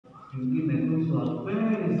wengine tu are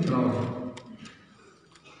very strong.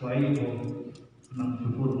 Kwa hivyo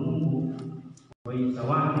tunamshukuru Mungu kwa hii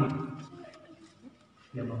zawadi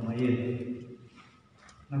ya mama yetu,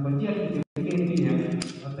 na kwa njia kipekee pia,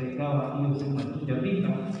 hata ikawa hiyo sema tujapita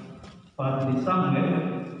Padre Samuel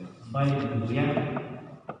ambaye ni ndugu yake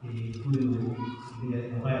huyu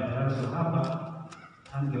ndiye ambaye darasa hapa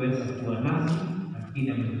angeweza kuwa nasi, lakini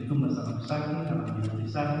ametuma salamu zake na majibu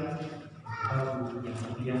zake kwa sababu ya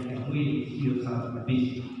hali yake ya mwili sio sawa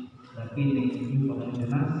kabisa, lakini yuko pamoja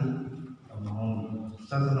nasi kwa maombi.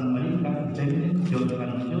 Sasa namwalika mtende John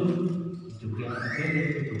Cardinal tukia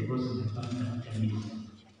mbele kuongoza mfano wa jamii.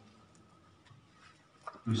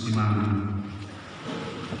 Tusimame.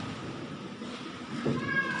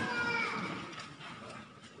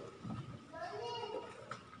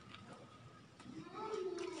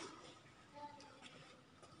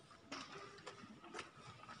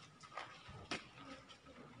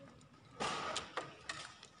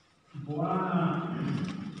 Bwana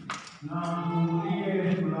na mfungulie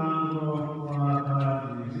mlango wa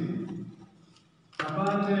paradiso,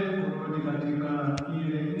 apate kurudi katika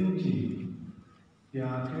ile nchi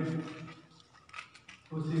yake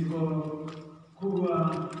usikokuwa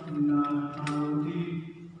na mauti,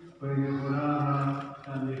 kwenye furaha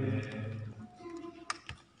ya milele.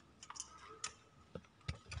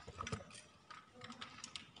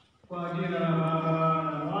 Kwa jina la Baba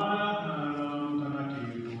na Mwana na Roho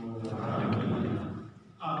Mtakatifu.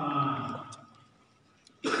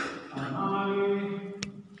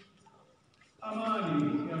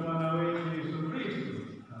 Amani ya Bwana wetu Yesu Kristo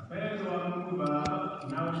na pendo wa Mungu Baba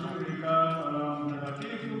na ushirika wa Roho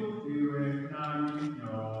Mtakatifu iwe nanyi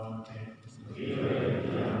nyote.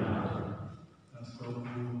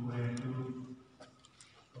 Askofu wetu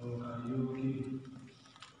Kariuki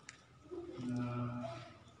na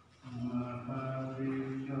mapadri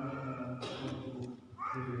Askofu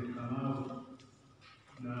Kamau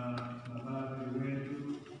na mapadri wetu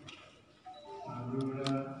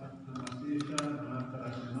Magura na Masista na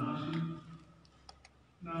hata Shemashi,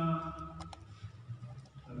 na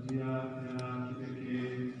tabia ya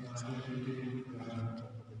kipekee wajeti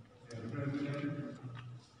ya president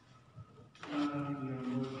na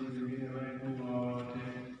viongozi wengine wetu wote,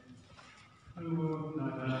 ndugu na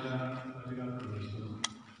dada katika Kristo.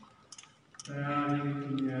 Tayari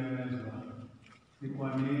tumeelezwa ni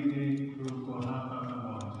kwa nini tuko hapa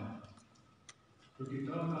pamoja,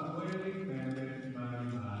 tukitoka kweli mbele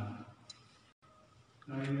mbalimbali,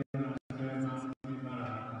 na hiyo nasema ni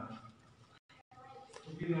baraka.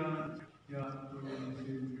 Tukila ya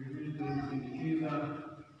kusindikiza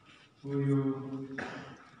huyu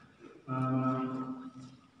mama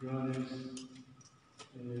Jones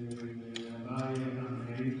ambaye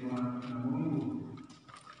ameitwa na Mungu,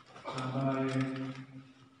 ambaye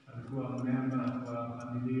alikuwa memba wa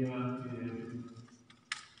familia yetu.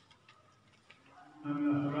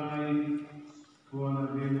 Ninafurahi kuona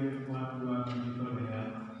vile watu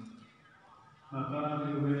wamejitolea.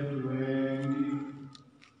 Mapadri wetu wengi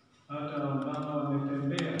hata ambao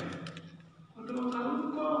wametembea kutoka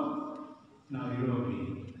huko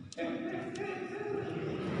Nairobi.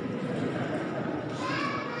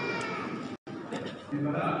 Ni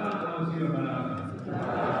baraka au sio baraka?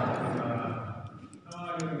 Na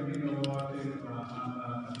wale wengine wote wa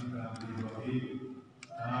hapa katika mlima hii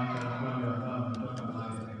na hata wale ambao wametoka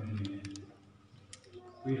mahali pengine.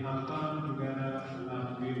 We have come together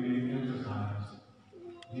that we may exercise,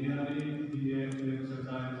 nearly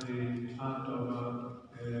exercise the act of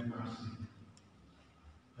mercy.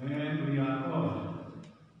 And we are called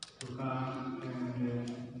to come and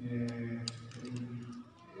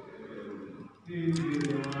this is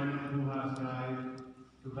the one who has died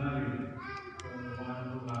to bury the one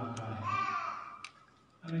who has died.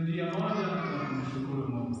 And njia moja ya kumshukuru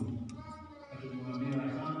Mungu, atumwambia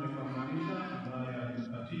asante kwa maisha ambayo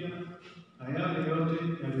alimpatia na yale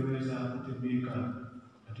yote yaliweza kutimika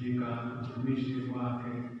katika utumishi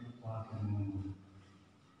wake Mungu.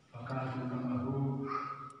 Wakati kama huu,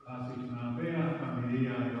 basi tunaombea familia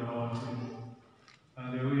yote.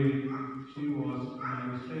 By the way, she was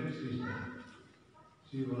my stepsister.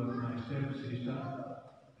 She was my stepsister.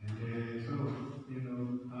 And so, you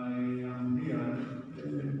know, I am here,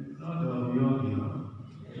 not of yogi.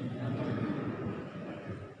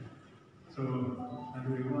 So, and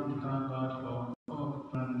we want to thank God for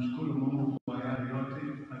tunamshukuru Mungu kwa yale yote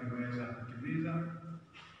aliweza kutimiza,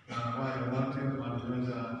 na wale wote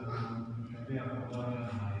waliweza kutembea pamoja na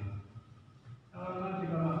hayo. Na wakati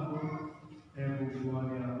kama huu, hebu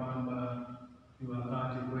tuone ya kwamba ni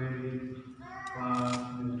wakati kweli wa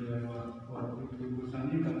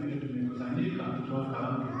kukusanyika vile tumekusanyika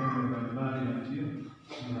kutoka kipembe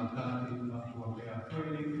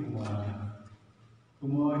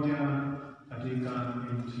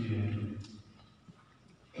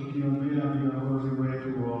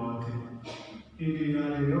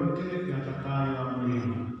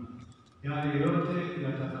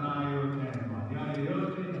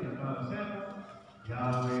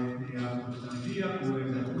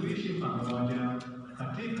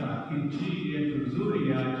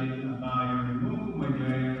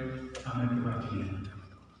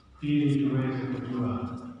ili tuweze kujua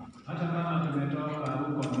hata kama tumetoka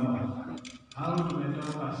huko north au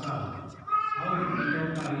tumetoka south au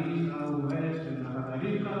tumetoka east au west na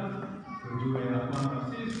kadhalika, tujue ya kwamba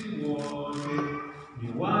sisi wote ni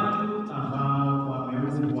watu ambao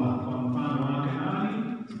wameumbwa kwa mfano wake nani?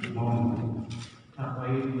 Mungu. Na kwa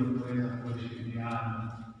hivyo tuweza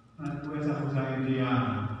kushirikiana na tuweza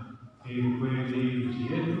kusaidiana ili kweli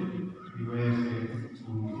nchi yetu iweze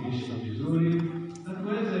kuishi vizuri na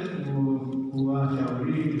tuweze kuacha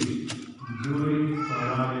urithi mzuri kwa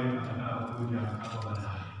wale watakaokuja hapo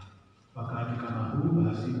baadaye. Wakati kama huu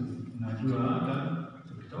basi, najua hata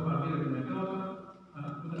tukitoka vile tumetoka,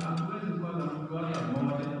 hatuwezi kuwa na mtu hata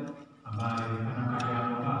mmoja ambaye anakalia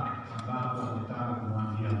hapo pake ambapo ametaka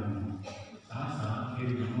kumwambia Mungu. Sasa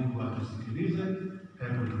ili Mungu atusikilize,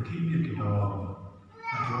 hebu tukimye kidogo.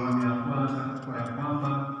 Atuone ya kwanza kwa ya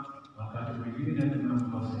kwamba wakati mwingine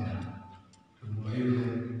tumemkosea, tumuulize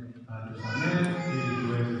atusamehe ili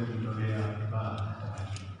tuweze kumtolea ibada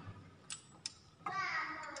takatifu.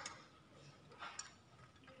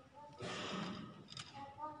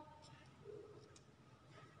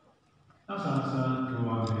 Na sasa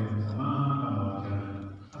tuombe msamaha pamoja.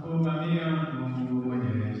 Nakuungamia Mungu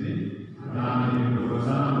Mwenyezi, nami ndugu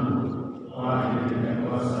zangu, kwani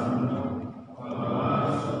nimekosa mno kwa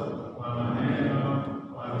mawazo, kwa maneno,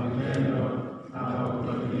 kwa vitendo na kwa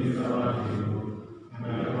kutotimiza wajibu.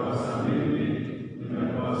 Nimekosa mimi,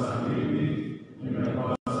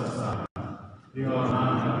 nimekosa sana. Ndio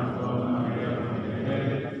maana tuomba Maria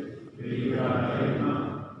mwenyewe, Bikira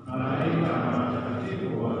daima, malaika na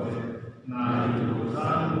watakatifu wote, na ndugu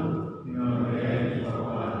zangu, niombeeni kwa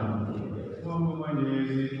Bwana Mungu. Mungu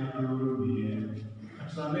Mwenyezi atuhurumie,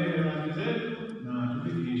 atusamehe dhambi zetu na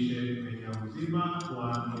atufikishe kwenye uzima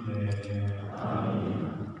wa milele.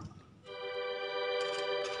 Amina.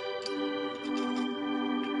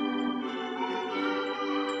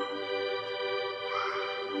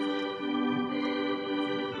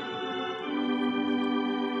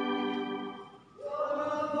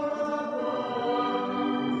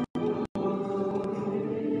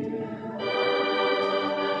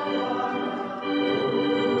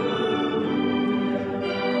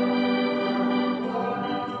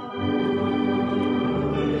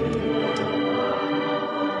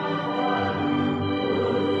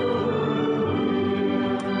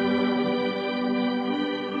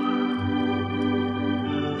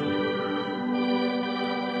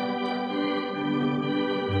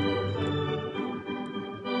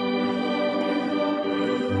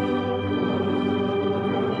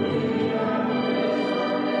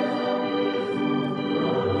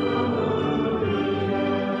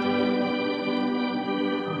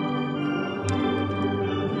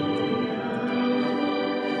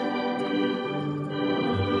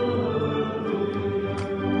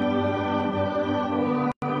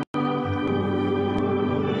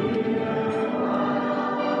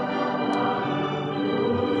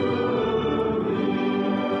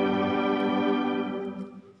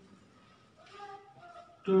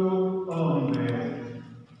 Tuombe.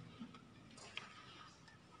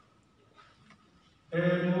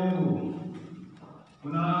 Ee Mungu,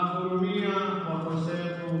 unahurumia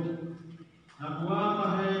wakosefu na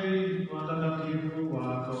kuwapa heri watakatifu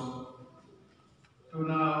wako.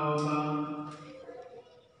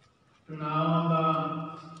 Tunaomba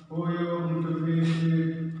huyu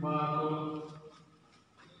mtumishi wako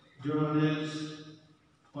Jones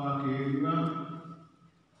wa Kinywa,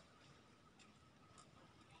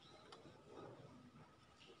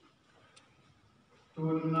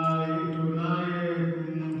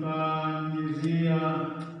 tunayemfanyizia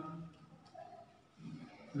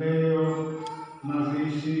leo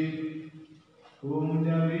mazishi,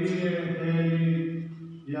 umjalie heri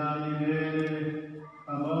ya milele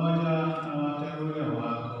pamoja na wateule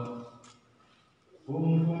wako.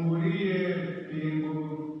 Umfungulie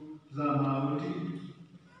pingu za mauti,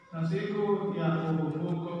 na siku ya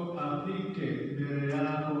ufufuko afike mbele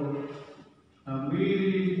yako na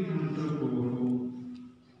mwili mtukufu.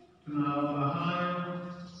 Tunaomba hayo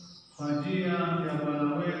kwa njia ya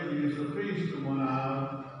Bwana wetu Yesu Kristo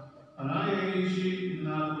mwanao, anayeishi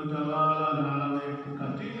na kutawala nawe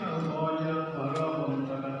katika umoja wa Roho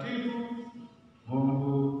Mtakatifu,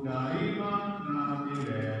 Mungu daima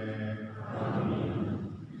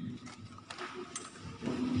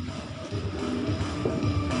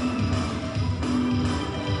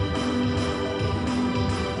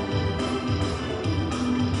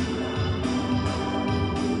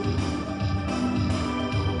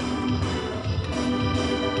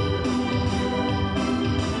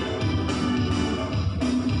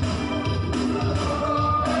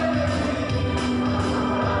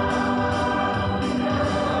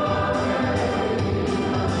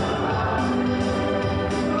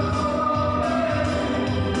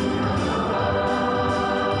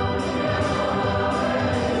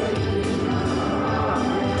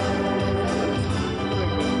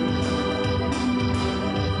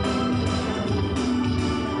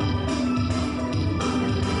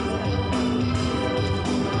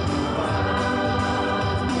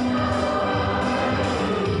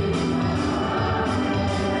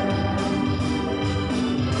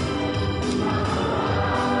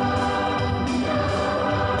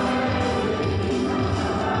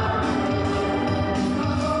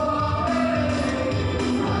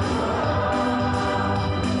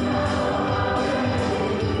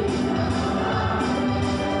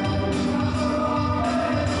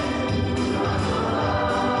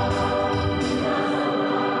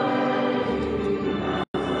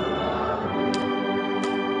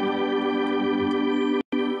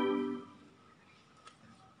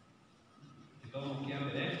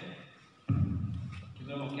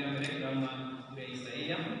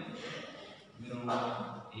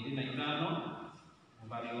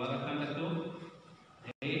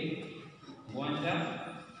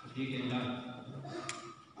gikenda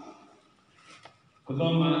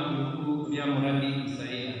kuthoma ibuku rĩa mũrathi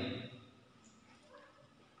Isaia.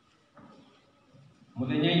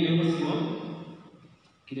 Mũthenya-inĩ ũcio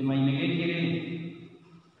kĩrĩma-inĩ gĩkĩ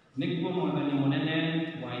nĩkuo Mwathani mũnene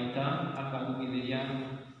wa ita akarugithĩria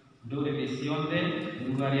ndũrĩrĩ ciothe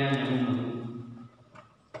iruga rĩa nyamũ.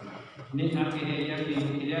 Nĩ akĩheria kĩndũ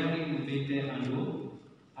kĩrĩa kĩhumbĩte andũ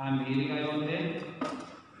a mĩhĩrĩga yothe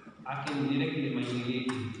akĩrugĩre kĩrĩma-inĩ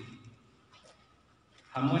gĩkĩ,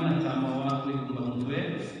 hamwe na taama wa kwĩhumba mũtwe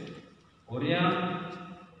ũrĩa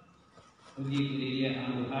ũthiĩkĩrĩire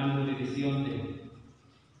andũ a ndũrĩrĩ ciothe.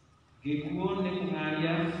 Gĩkuũ nĩ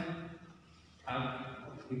kũng'aria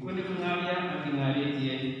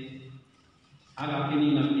akĩng'arĩtie,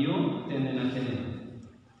 agakĩnina biũ tene na tene.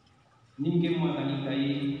 Ningĩ Mwathani Ngai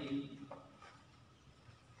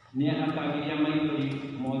nĩ akagĩria maithori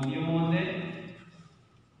mothiũ mothe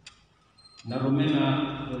na rũmena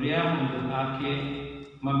rũrĩa andũ ake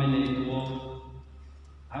mamenetwo,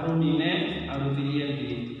 arũnine arũthirie thĩ,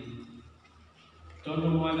 tondũ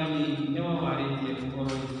Mwathani nĩwe warĩtie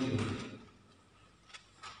ũhoro ũcio.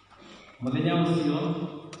 Mũthenya ũcio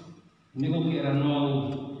nĩ gũkeranwo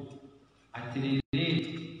atĩrĩrĩ,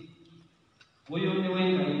 ũyũ nĩwe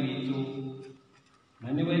Ngai witũ, na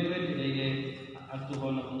nĩwe twetereire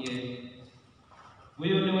atũhonokie.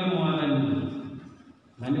 Ũyũ nĩwe Mwathani,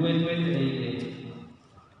 na nĩwe twetereire,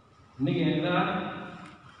 nĩgetha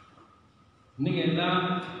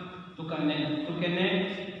tũkene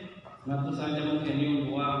na tũcanjamũke nĩ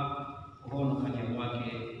ũndũ wa kũhonokania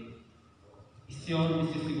gwake. Icio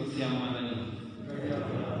nĩcio ciugo cia Mwathani.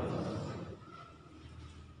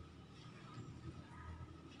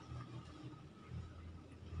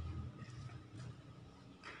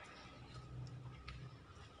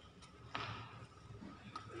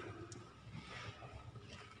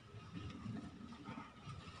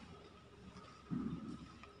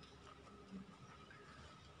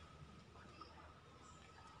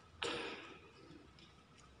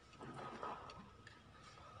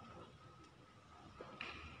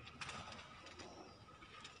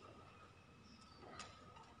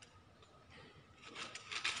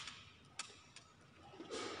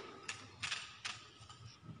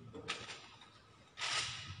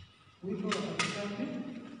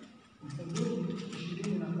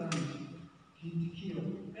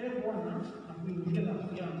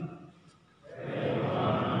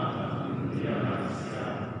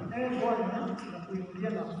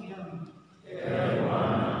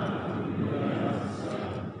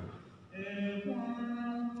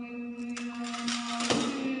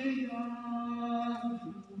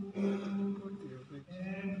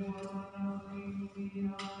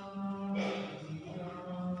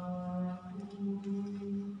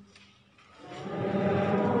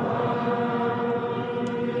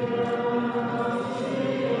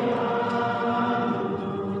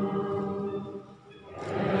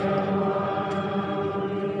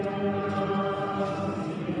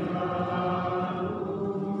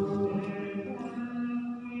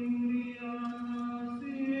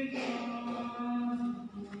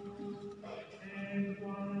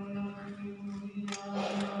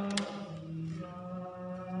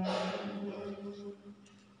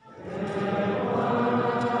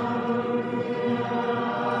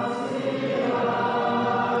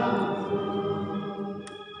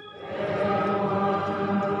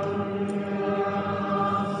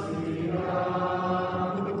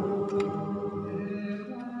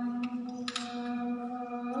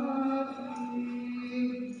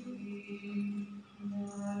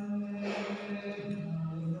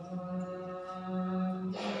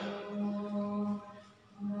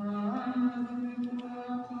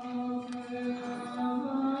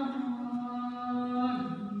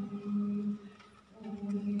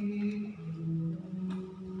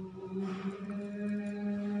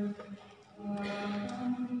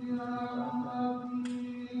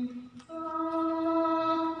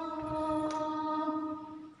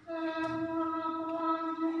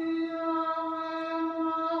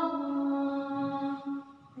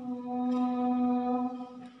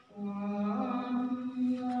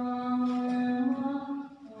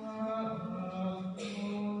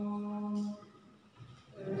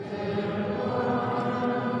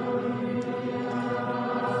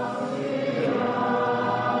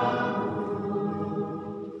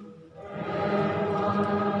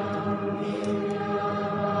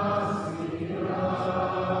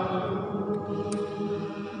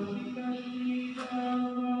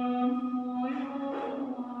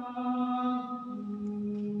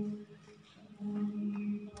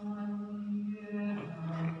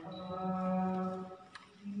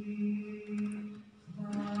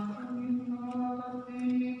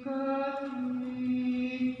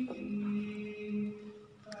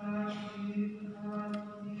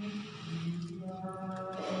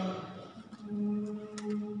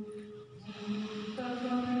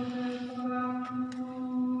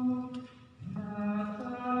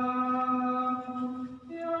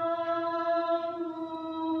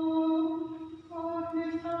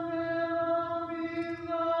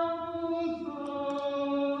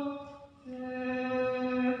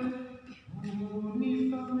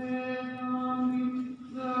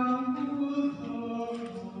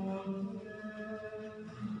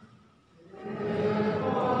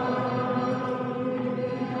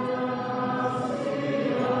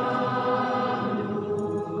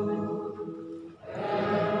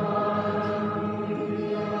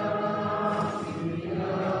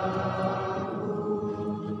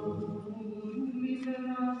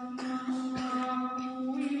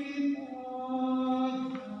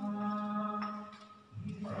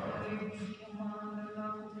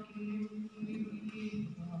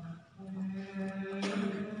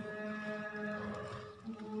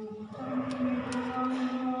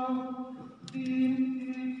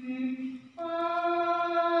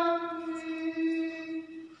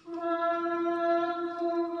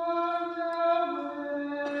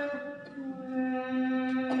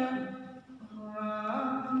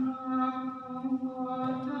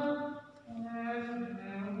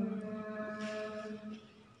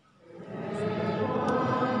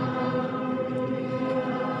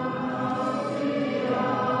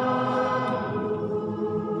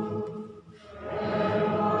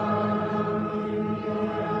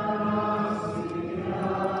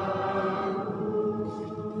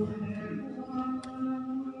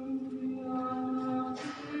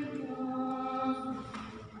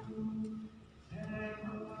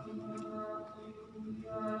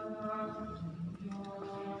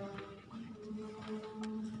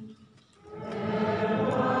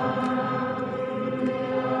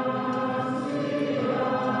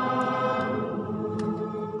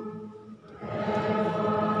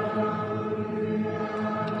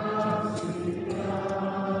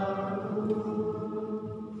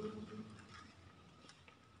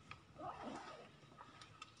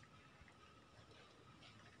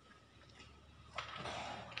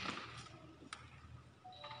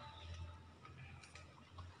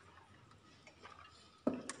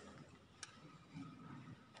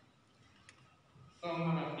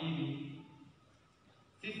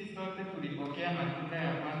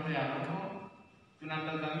 mafunzo ya Roho,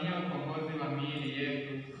 tunatazamia ukombozi wa miili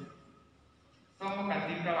yetu. Somo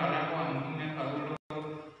katika waraka wa Mtume Paulo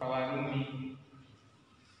kwa Warumi.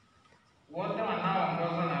 Wote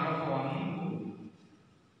wanaoongozwa na Roho wa Mungu,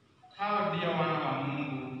 hao ndio wana wa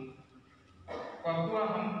Mungu. Kwa kuwa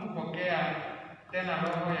hamkupokea tena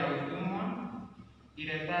roho ya utumwa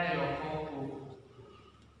iletayo hofu,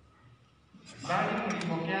 bali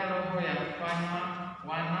mlipokea roho ya kufanywa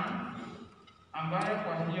wana, ambayo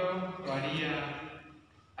kwa hiyo twalia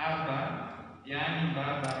Aba, yaani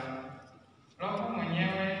Baba. Roho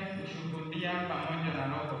mwenyewe hushuhudia pamoja na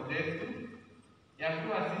roho zetu ya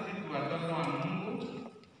kuwa sisi tu watoto wa Mungu,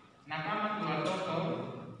 na kama tu watoto,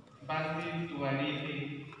 basi tu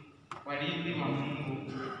warithi wa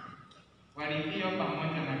Mungu, warithio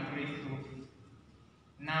pamoja na Kristo.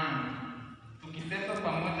 Naam, tukiteswa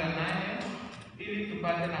pamoja naye ili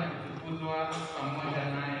tupate na kutukuzwa pamoja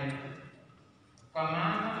naye. Kwa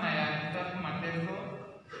maana nayahesabu mateso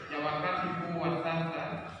ya wakati huu wa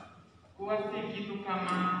sasa kuwa si kitu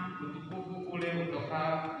kama utukufu ule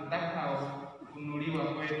utakaofunuliwa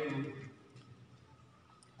kwetu.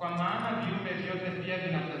 Kwa maana viumbe vyote pia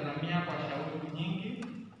vinatazamia kwa shauku nyingi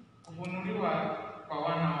kufunuliwa kwa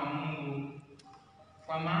wana wa Mungu.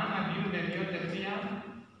 Kwa maana viumbe vyote pia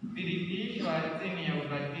vilitiishwa chini ya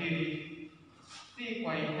ubatili, si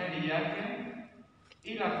kwa hiari yake,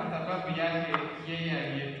 ila kwa sababu yake yeye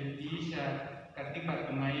aliyetutiisha katika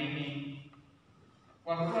tumaini.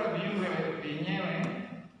 Kwa kuwa viumbe vyenyewe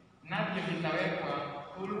navyo vitawekwa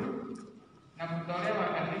huru na kutolewa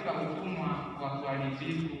katika utumwa wa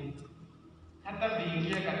uharibifu, hata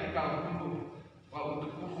viingie katika uhuru wa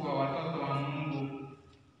utukufu wa watoto wa Mungu.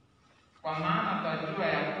 Kwa maana twajua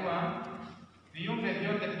ya kuwa viumbe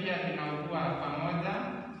vyote pia vinaugua pamoja,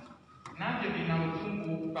 navyo vina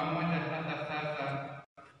uchungu pamoja hata sasa.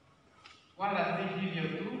 Wala si hivyo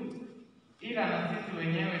tu, ila na sisi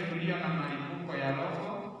wenyewe tulio na malipuko ya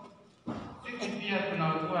roho, sisi pia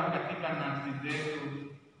tunaugua katika nafsi zetu,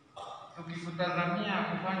 tukikutazamia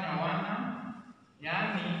kufanywa wana,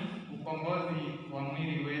 yaani ukombozi wa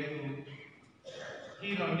mwili wetu.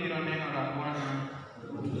 Hilo ndilo neno la Bwana.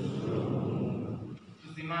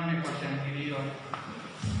 Tusimame kwa shangilio.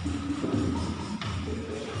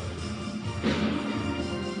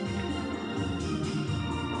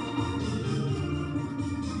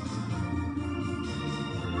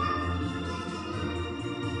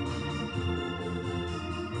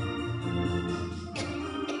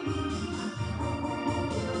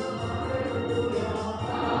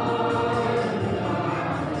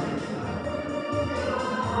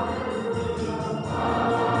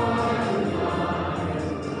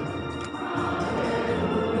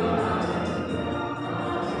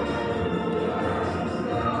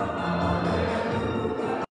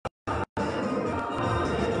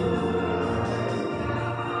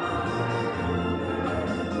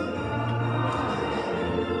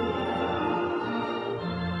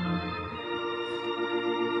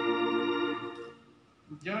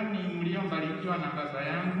 Njoni mliobarikiwa na Baba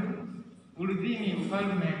yangu, urithini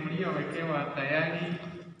ufalme mliowekewa tayari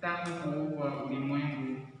tangu kuumbwa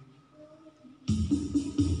ulimwengu.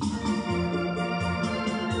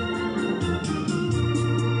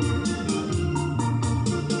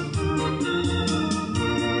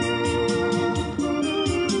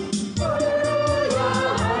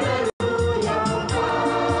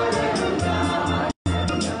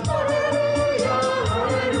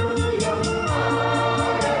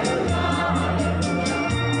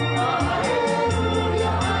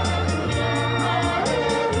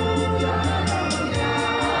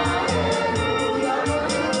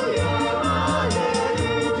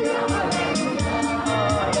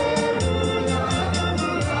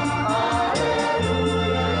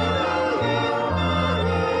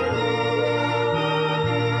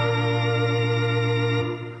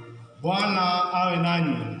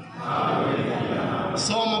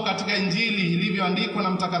 Somo katika Injili ilivyoandikwa na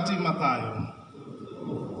Mtakatifu Mathayo.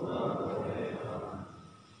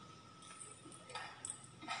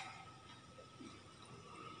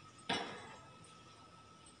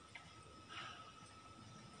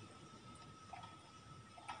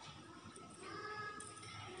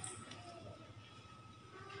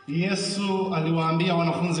 Yesu aliwaambia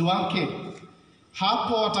wanafunzi wake,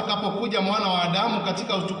 hapo atakapokuja Mwana wa Adamu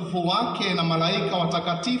katika utukufu wake na malaika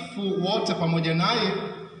watakatifu wote pamoja naye,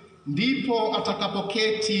 ndipo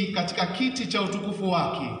atakapoketi katika kiti cha utukufu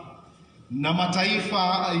wake, na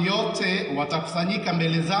mataifa yote watakusanyika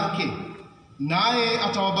mbele zake, naye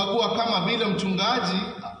atawabagua kama vile mchungaji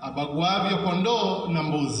abaguavyo kondoo na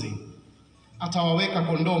mbuzi. Atawaweka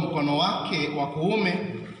kondoo mkono wake wa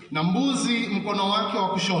kuume na mbuzi mkono wake wa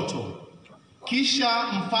kushoto. Kisha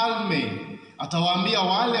mfalme atawaambia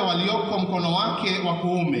wale walioko mkono wake wa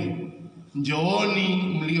kuume, njooni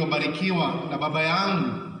mliobarikiwa na Baba yangu,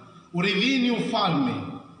 urithini ufalme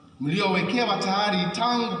mliowekewa tayari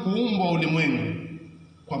tangu kuumbwa ulimwengu.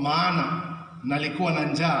 Kwa maana nalikuwa na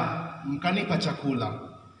njaa, mkanipa chakula;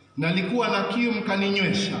 nalikuwa na kiu,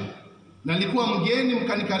 mkaninywesha; nalikuwa mgeni,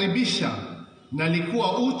 mkanikaribisha;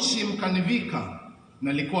 nalikuwa uchi, mkanivika;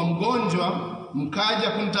 nalikuwa mgonjwa, mkaja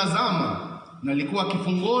kunitazama; nalikuwa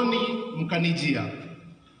kifungoni, mkanijia.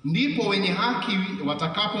 Ndipo wenye haki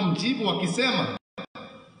watakapomjibu wakisema,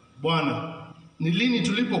 Bwana, ni lini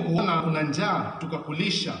tulipokuona una njaa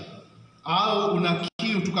tukakulisha, au una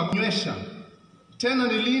kiu tukakunywesha? Tena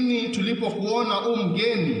ni lini tulipokuona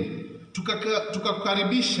mgeni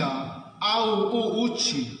tukakukaribisha, au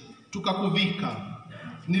uchi tukakuvika?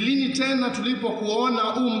 Ni lini tena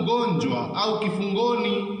tulipokuona mgonjwa au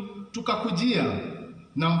kifungoni tukakujia?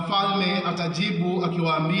 Na mfalme atajibu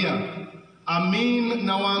akiwaambia, amin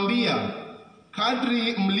nawaambia,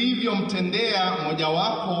 kadri mlivyomtendea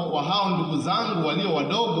mojawapo wa hao ndugu zangu walio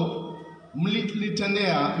wadogo,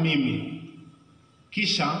 mlitendea mimi.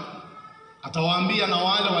 Kisha atawaambia na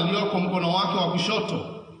wale walioko mkono wake wa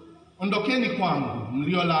kushoto, ondokeni kwangu,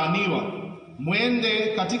 mliolaaniwa,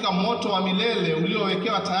 mwende katika moto wa milele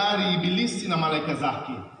uliowekewa tayari Ibilisi na malaika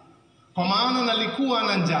zake. Kwa maana nalikuwa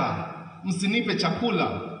na njaa, msinipe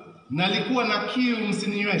chakula; nalikuwa na kiu,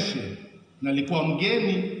 msininyweshe; nalikuwa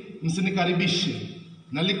mgeni, msinikaribishe;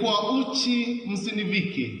 nalikuwa uchi,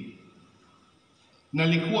 msinivike;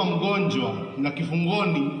 nalikuwa mgonjwa na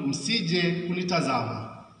kifungoni, msije kunitazama.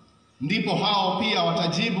 Ndipo hao pia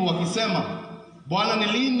watajibu wakisema, Bwana, ni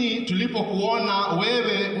lini tulipokuona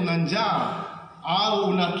wewe una njaa, au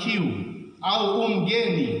una kiu, au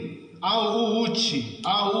mgeni, au uchi,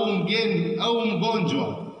 au mgeni, au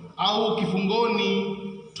mgonjwa, au kifungoni,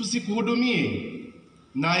 tusikuhudumie?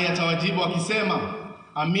 Naye atawajibu akisema,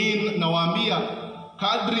 amin nawaambia,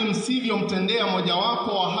 kadri msivyomtendea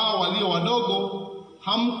mojawapo wa hao walio wadogo,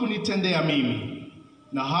 hamkunitendea mimi.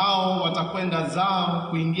 Na hao watakwenda zao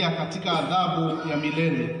kuingia katika adhabu ya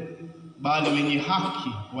milele, bali wenye haki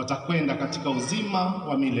watakwenda katika uzima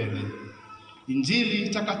wa milele. Injili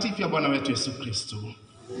takatifu ya Bwana wetu Yesu Kristo.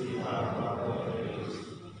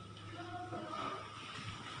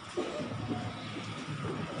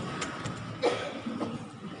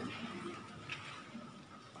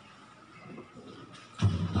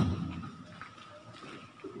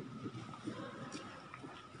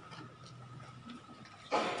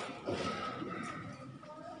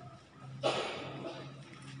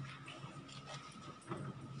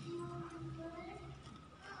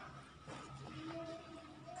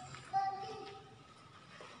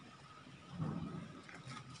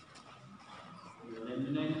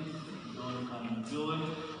 Njue,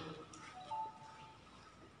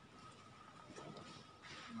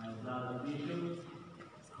 my brother Bishop,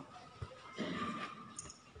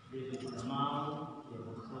 Bishop Kamau, the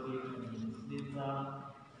Apostolic Administrator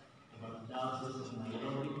of the Diocese of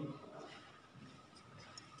Nairobi,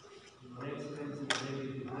 Your Excellency,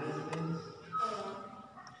 Deputy President,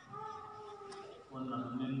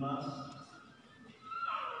 honored members,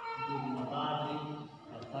 ndugu mabadi,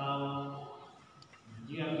 watawa,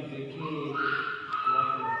 njia kipekee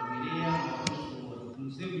watu wa familia na Wakristo wa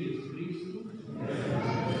Msifu Yesu Kristo.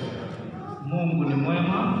 Mungu ni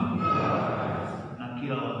mwema na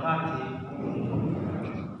kila wakati.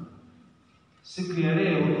 Siku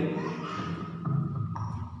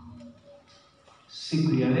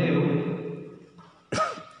ya leo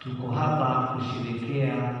tuko hapa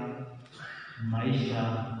kusherehekea maisha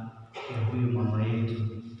ya huyu mama yetu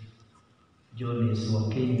Jones wa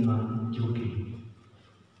Kenya Njue.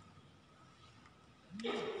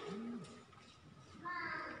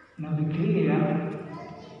 Nafikiria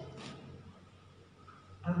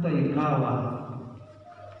hata ikawa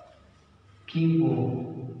kifo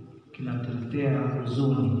kinatuletea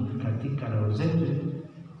huzuni katika roho zetu,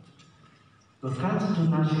 wakati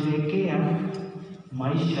tunasherehekea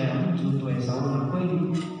maisha ya mtu tuhesabu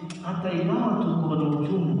kweli, hata ingawa tuko na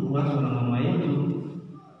uchungu kuachwa na mama yetu,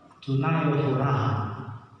 tunayo furaha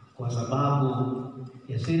kwa sababu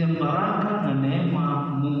ya zile baraka na neema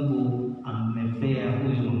Mungu amepea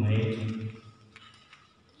huyu mama yetu.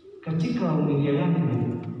 Katika homilia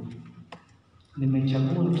yangu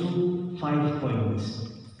nimechagua tu 5 points.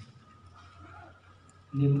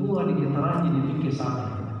 Nilikuwa nikitaraji nifike 7,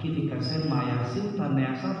 lakini kasema ya 6 na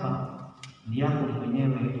ya 7 ni yako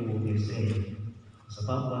mwenyewe uongezee, kwa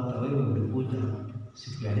sababu hata wewe ulikuja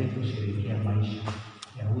siku ya leo kusherehekea maisha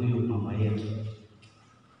ya huyu mama yetu.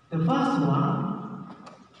 The first one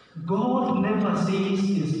God never sees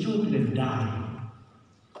his children die.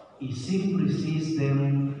 He simply sees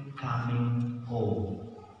them coming home.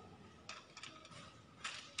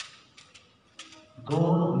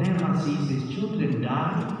 God never sees his children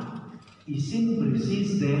die. He simply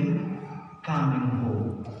sees them coming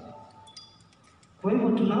home. Kwa hivyo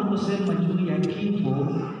tunaposema juu ya kifo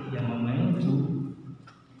ya mama yetu,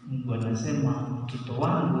 Mungu anasema mtoto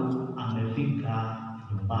wangu amefika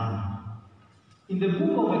nyumbani. In the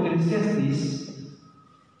book of Ecclesiastes,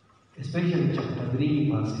 especially chapter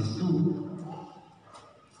 3 verses 2,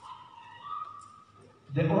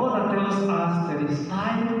 the author tells us there is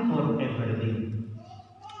time for everything.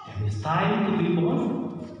 There is time to be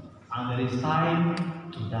born and there is time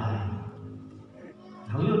to die.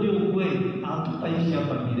 Na huyo ndio ukweli, hatutaishi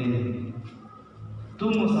hapa milele.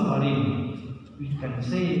 Tumo safarini. We can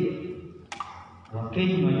say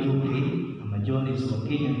Wakenya Njue ama Jones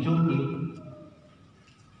Wakenya Njue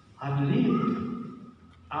had lived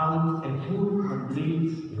out a full,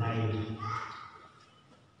 complete life.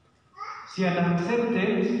 She had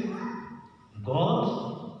accepted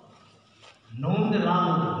God, known the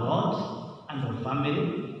love of God and of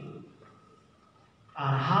family.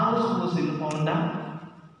 Her house was in order.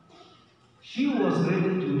 She was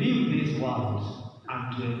ready to leave this world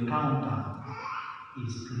and to encounter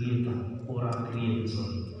his creator or a creator.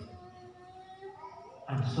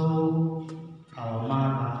 And so our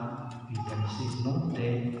mother, we can see, is not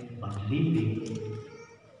dead but living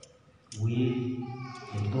with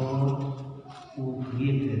the God who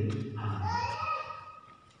created her.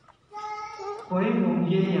 Kwa hivyo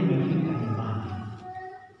yeye amefika nyumbani,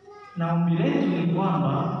 na ombi letu ni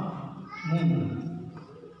kwamba Mungu,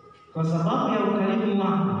 kwa sababu ya ukarimu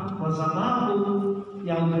wako, kwa sababu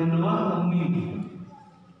ya upendo wako mwingi,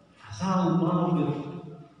 hasa ambao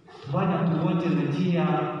tufanya tuote na njia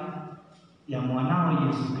ya mwanao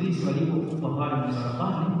Yesu Kristo alipokufa pale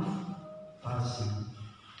msalabani, basi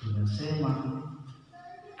tunasema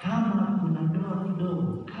kama kuna ndoa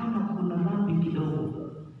kidogo, kama kuna dhambi kidogo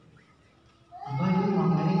ambayo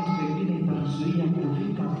mama yetu pengine itamzuia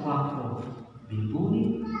kufika kwako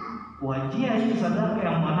mbinguni, kwa njia hii sadaka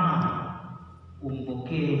ya mwanao,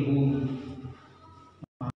 umpokee Mungu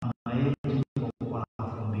mama yetu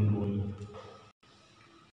kwako mbinguni.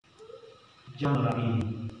 Jambo la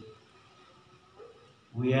pili,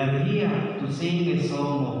 we are here to sing a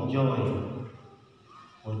song of joy.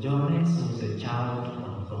 For Jonas was a child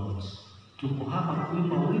of God. Tuko hapa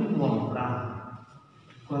kuimba wimbo wa furaha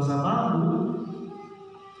kwa sababu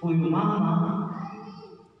huyu mama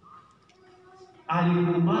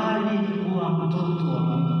alikubali kuwa mtoto wa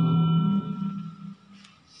Mungu.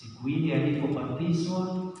 Siku ile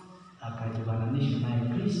alipobatizwa akajibananisha naye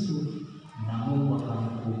Kristo, na Mungu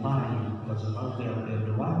akamkubali kwa sababu ya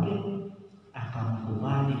upendo wake,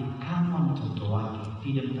 akamkubali kama mtoto wake.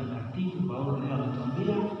 Vile Mtakatifu Paulo leo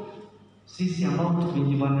anatuambia sisi ambao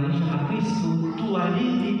tumejibananisha na Kristo tu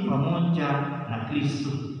warithi pamoja na Kristo.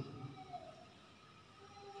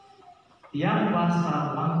 Young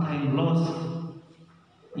pastor one time lost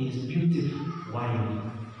his beautiful wife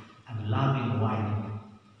and loving wife.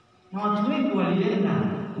 Na watu wengi walienda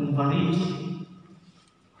kumbariki,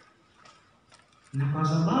 na kwa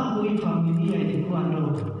sababu hii familia ilikuwa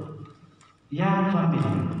ndogo, young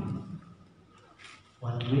family,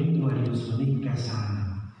 watu wengi walihuzunika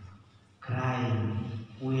sana, crying,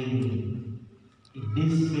 wailing, in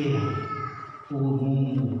despair.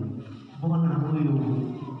 Mungu, mbona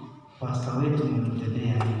huyu pastor wetu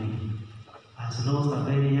mtendea hivi? Has lost a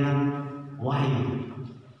very young wife.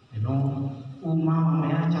 You know, mama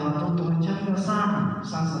ameacha watoto wachanga sana,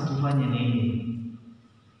 sasa tufanye nini?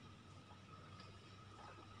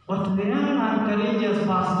 But the young and courageous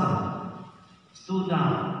pastor stood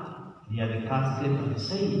up near the casket and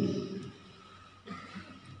said,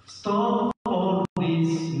 "Stop all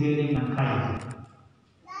this wailing and crying.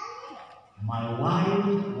 My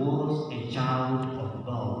wife was a child of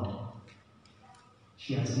God.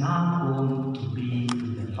 She has now gone to be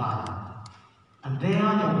with the Father. And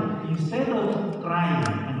therefore, instead of crying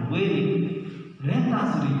and wailing, let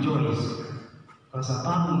us rejoice, kwa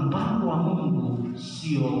sababu mpango wa Mungu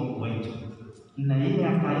sio wetu." Na yeye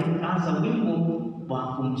akaanza wimbo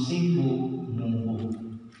wa kumsifu Mungu.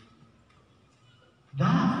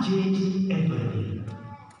 That changed everything.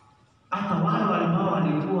 Hata wale ambao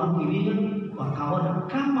walikuwa wakilia wakaona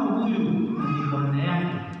kama huyu ni bwana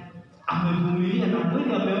yake amevumilia na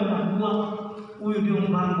kweli ameona kuwa huyu ndio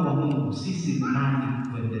mpango wa Mungu, sisi ni nani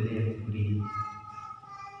kuendelea kulia?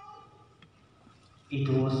 It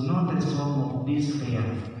was not a song of despair.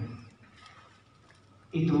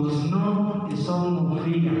 It was not a song of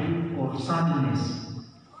fear or sadness.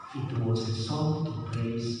 It was a song to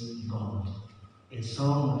praise God, a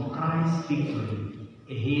song of Christ's victory,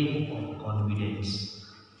 a hymn of confidence.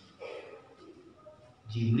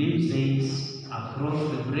 Jim Lim says,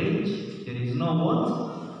 across the bridge there is no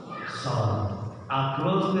what? Sorrow.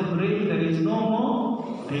 Across the bridge there is no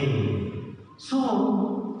more pain.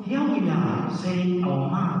 So here we are saying our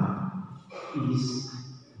mother is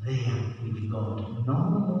there with God. No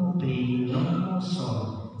more pain, no more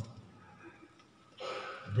sorrow.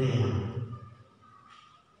 There,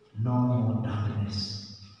 no more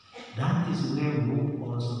darkness. That is where we hope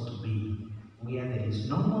also to be, where there is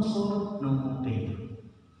no more sorrow, no more pain.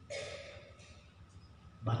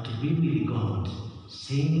 But to be with God,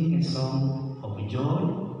 singing a song of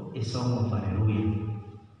joy, a song of hallelujah.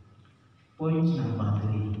 Point number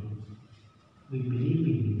 3, we believe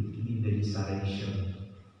in the resurrection.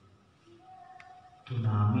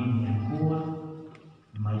 Tunaamini ya kuwa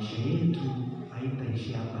maisha yetu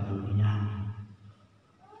haitaishia hapa duniani.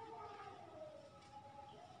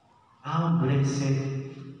 How blessed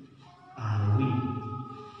are we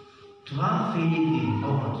to have faith in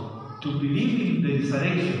God, to believe in the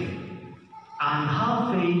resurrection, and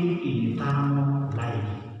have faith in eternal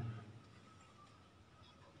life.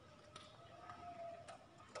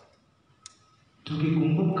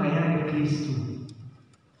 Tukikumbuka yale Kristo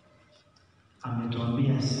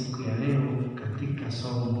ametuambia siku ya leo katika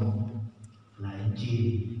somo la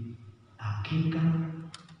Injili, hakika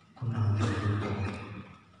kuna ufufuko.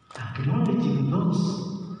 Acknowledging those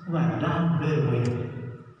who have done very well.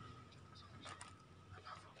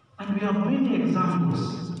 And we have many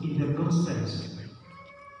examples in the Gospels.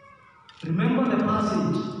 Remember the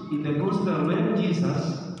passage in the Gospel when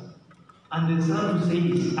Jesus and the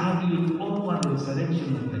Sadducees argued over the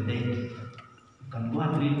resurrection of the dead. You can go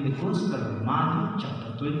and read the Gospel of Matthew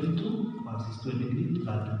chapter 22, verses 23 to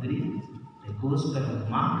 33. The Gospel of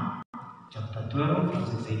Mark chapter 12,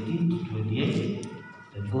 verses 18 to 28.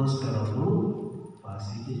 The Gospel of Luke,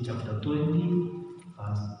 chapter 20,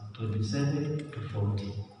 verse 27 to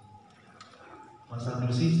 40.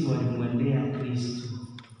 Wasaddusi walimwendea Kristo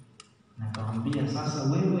na akamwambia, sasa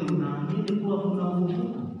wewe unaamini kuwa kuna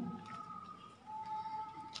ufufuko?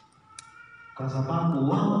 Kwa sababu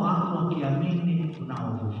wao wako wakiamini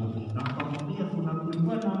kuna ufufuko. Na akamwambia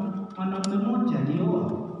kulikuwa na mwanaume mmoja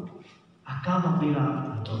alioa akawa bila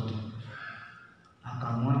mtoto.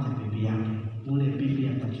 Akamwacha bibi yake. Ule bibi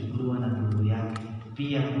akachukuliwa na ndugu yake.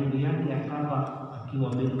 Pia ndugu yake akawa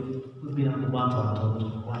akiwa bila kupata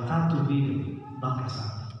watoto. Watatu vile mpaka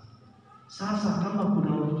sasa. Sasa kama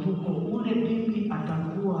kuna ufufuko, ule bibi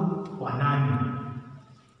atakuwa wa nani?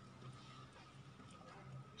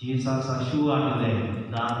 Jesus assured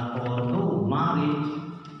them that although marriage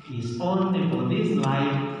is only for this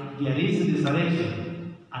life, there is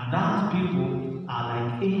resurrection, and that people are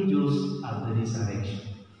like angels at the resurrection.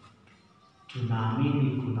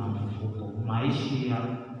 Tunaamini kuna ufufuko. Maisha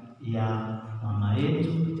ya mama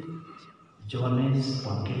yetu Jones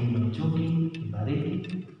kwa Kenya Njue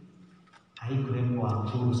kibariki haikuwekwa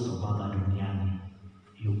fursa baba duniani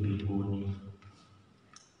yu mbinguni.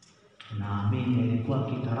 Tunaamini alikuwa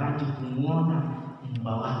kitaraji kumuona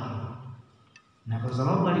Muumba wake, na kwa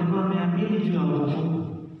sababu alikuwa ameamini juu ya ufufuko,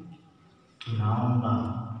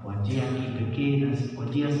 tunaomba kwa njia ya kipekee na kwa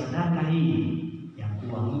njia sadaka hii ya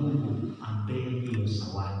kuwa Mungu ampe hiyo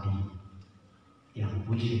zawadi ya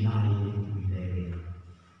kuishi naye milele.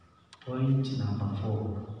 Point number 4.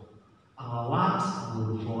 Our works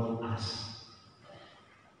will follow us.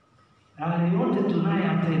 Yale yote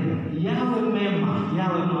tunayatenda, yawe mema,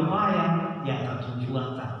 yawe mabaya,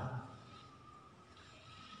 yatatufuata.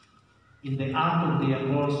 In the Acts of the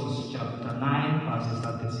Apostles, chapter 9, verses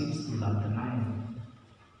 36 to 39,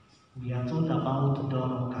 we are told about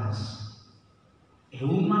Dorcas, a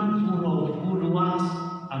woman full of good works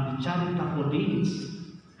and charitable deeds.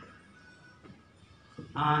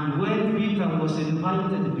 And when Peter was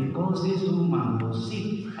invited, because this woman was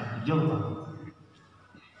sick at Joppa,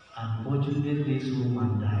 unfortunately this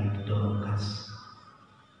woman died, Dorcas.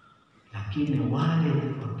 Lakini wale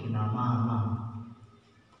wakina mama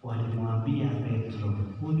walimwambia Petro,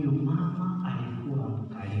 huyu mama alikuwa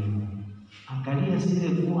mkarimu. Angalia zile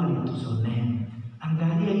nguo alitusonea.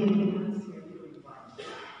 Angalia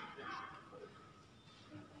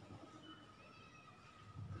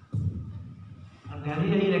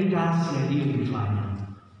ile kazi aliyoifanya.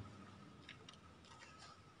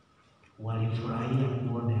 Walifurahia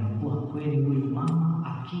kuona ya kuwa kweli huyu mama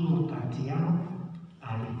akiwa kati yao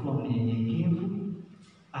alikuwa mnyenyekevu,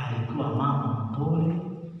 alikuwa mama mpole,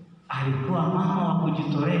 alikuwa mama wa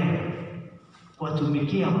kujitolea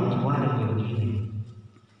kuwatumikia watu wale wengine.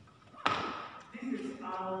 This is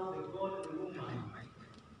how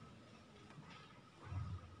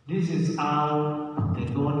This is how the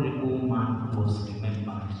godly woman was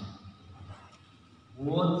remembered.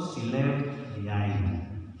 What she left behind.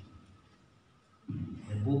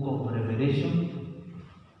 The book of Revelation.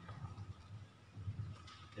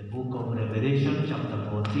 The book of Revelation chapter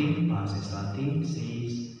 14 verses 13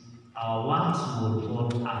 says, our words will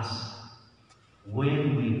follow us.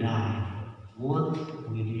 When we die, what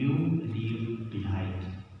will you leave behind?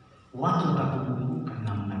 Watu watakukumbuka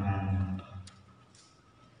namna gani?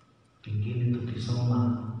 Pengine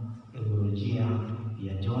tukisoma teolojia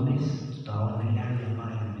ya Jones tutaona yale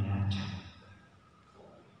ambayo ameacha.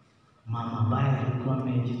 Mama ambaye alikuwa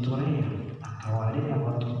amejitolea akawalea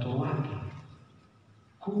watoto wake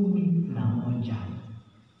 11.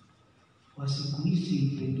 Kwa siku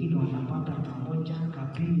hizi pengine wanapata pamoja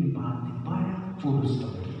kapili bahati mbaya full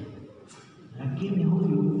stop. Lakini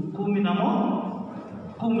huyu 11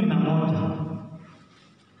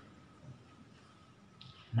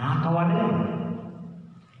 na akawalea.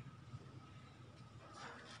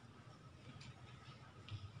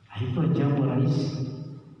 Haikuwa jambo rahisi.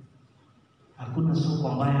 Hakuna soko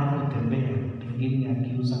ambaye hakutembea, pengine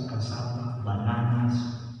akiuza kasaba,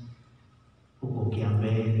 bananas, huko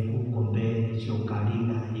Kiambele, huko mbele, sio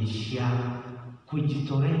Cardinal, Ishia,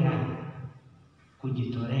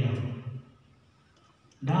 kujitolea.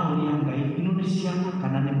 Ndao yanga inunisiana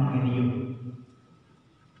kanane maeneo.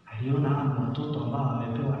 Aliona watoto ambao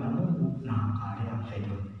wamepewa na Mungu na akalea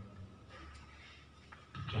fedha.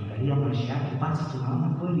 Tukiangalia maisha yake basi tunaona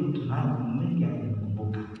kweli tunayo mengi ya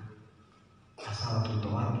kukumbuka. Hasa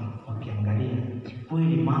watoto wake wakiangalia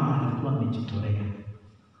kweli mama alikuwa amejitolea.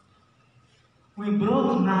 We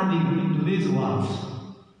brought nothing into this world,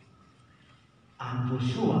 and for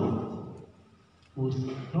sure we will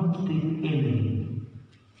not take anything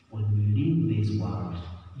when we leave this world.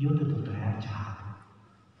 Yote tutaacha hapa.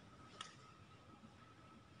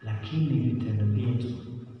 Lakini vitendo vyetu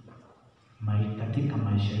katika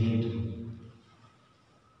maisha yetu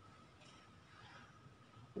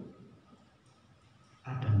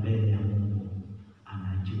hata mbele ya Mungu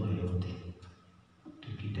anajua yote.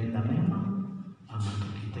 Tukitenda mema ama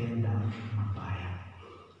tukitenda mabaya,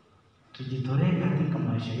 tujitolee katika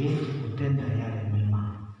maisha yetu kutenda yale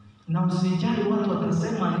mema, na usijali watu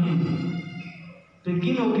watasema nini.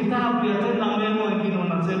 Pengine ukitaka kuyatenda mema, wengine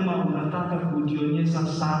wanasema unataka kujionyesha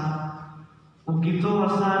sana. Ukitoa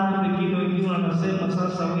sana, pengine wengine wanasema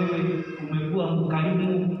sasa wewe umekuwa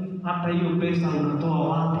mkarimu, hata hiyo pesa unatoa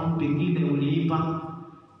wapi? Pengine uliiba.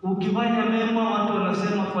 Ukifanya mema, watu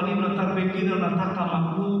wanasema kwa nini unataka, pengine unataka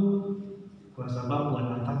makuu, kwa sababu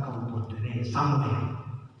wanataka upotelee somewhere.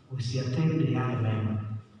 Usiyatende yale mema.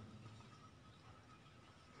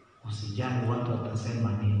 Usijali watu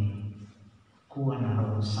watasema nini. Kuwa na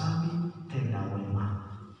roho safi, tenda wema.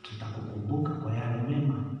 Tutakukumbuka kwa yale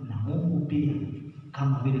mema, na Mungu pia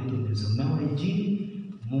kama vile tumesomewa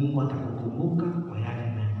Injili, Mungu atakukumbuka kwa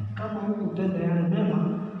yale mema. Kama hukutenda yale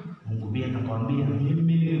mema, Mungu pia atakwambia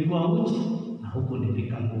mimi nilikuwa uchi na huku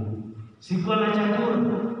nilipika nguo. Sikuwa na chakula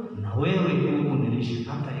na wewe huku nilishe,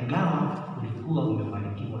 hata ingawa ulikuwa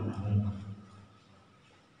umebarikiwa na Mungu.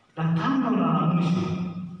 La tano na la mwisho,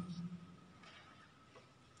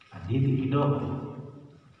 hadithi kidogo.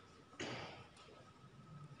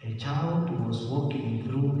 A child was walking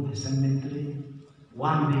through the cemetery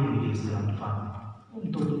one day with his grandfather.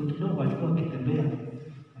 Mtoto mdogo alikuwa akitembea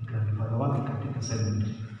na grandfather wake katika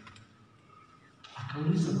cemetery.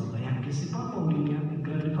 Akauliza baba yake, si baba uliniambia,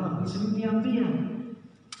 grandfather, si uliniambia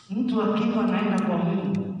mtu akifa anaenda kwa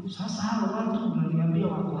Mungu? Sasa hao watu unaniambia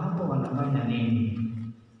wako hapa wanafanya nini?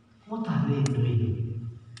 What are they doing?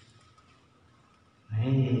 Na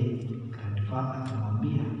yeye grandfather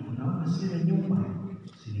akamwambia, unaona zile nyumba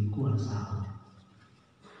zilikuwa sawa.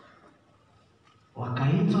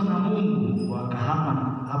 Wakaitwa na Mungu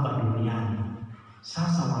wakahama hapa duniani.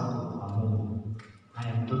 Sasa wako kwa Mungu.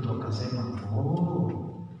 Haya mtoto akasema,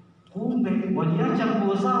 kumbe waliacha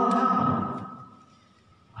nguo zao hapa.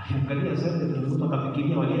 Akiangalia sasa mtoto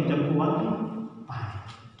akafikiria waliacha nguo wapi? Pale.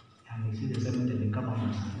 Yaani zile sema ni kama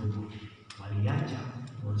msanduku. Waliacha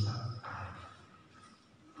nguo zao pale.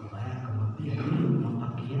 Baba yake akamwambia,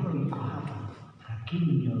 mabaki yao iko hapa,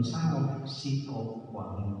 lakini nyoyo zao siko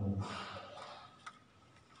kwa Mungu.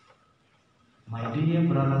 My dear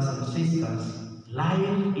brothers and sisters,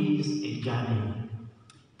 life is a journey.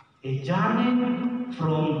 A journey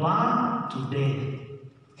from birth to death.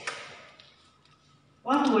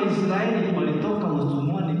 Watu wa Israeli walitoka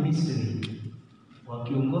utumwani Misri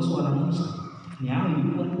wakiongozwa na Musa. Ni hao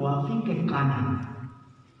ilikuwa wafike Kanaani.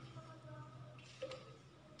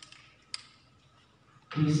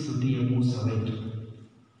 Kristo ndiye Musa wetu.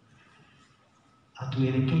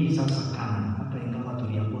 hatuelekei sasa Kana, hata ingawa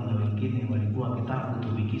tuliambiwa na wengine walikuwa wakitaka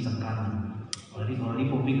kutubikiza Kana.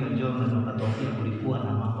 Walipofika Jordan wakatokea kulikuwa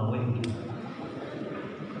na mama wengi.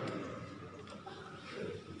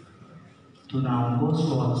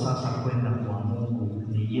 Tunaongozwa sasa kwenda kwa Mungu,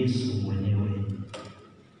 ni Yesu mwenyewe.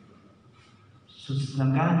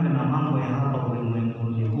 Tusidanganywe na mambo ya hapa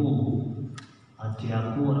ulimwenguni huu, ati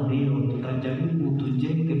yakuwa ndio tutajaribu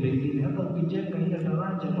tujenge pengine. Hata ukijenga ile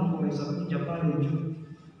daraja mambo yaweza kuja pale juu,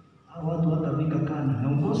 hao watu watafika Kana.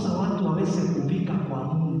 Naongoza watu waweze kufika kwa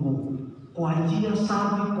Mungu kwa njia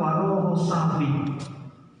safi, kwa roho safi,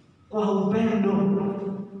 kwa upendo,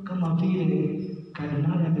 kama vile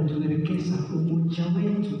Cardinal ametuelekeza. Umoja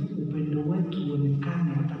wetu, upendo wetu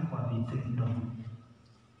uonekane hata kwa vitendo.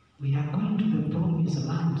 We are going to the promised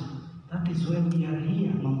land. That is where we are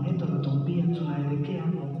here. Mama yetu anatuambia tunaelekea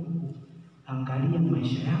kwa Mungu. Angalia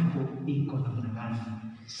maisha yako iko namna gani,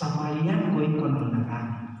 safari yako iko namna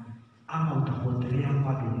gani, ama utapotelea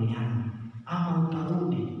hapa duniani ama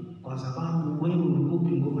utarudi, kwa sababu wewe ulikuwa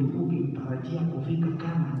unatarajia kufika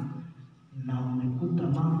Kana na umekuta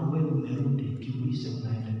mambo, wewe umerudi. Kiulize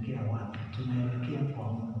unaelekea wapi? Tunaelekea kwa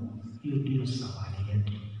Mungu. Hiyo ndio safari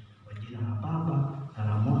yetu. Kwa jina la Baba na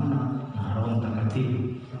la Mwana na Roho Mtakatifu.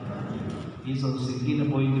 Hizo zingine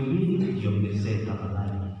point mbili jiongezee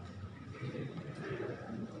tafadhali.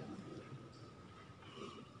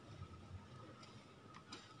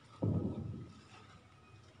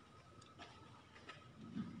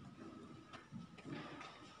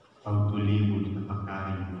 Kwa utulivu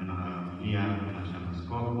tutafakari maneno haya Biblia na shamba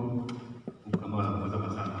askofu kama wanakuza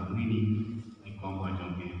masana mwili ni kwamba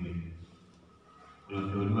Njue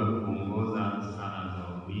tunateuliwa kuongoza sala za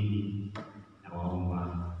waumini na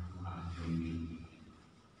waomba Njue.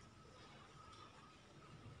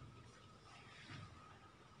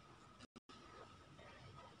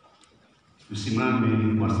 Tusimame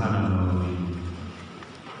kwa sala za waumini.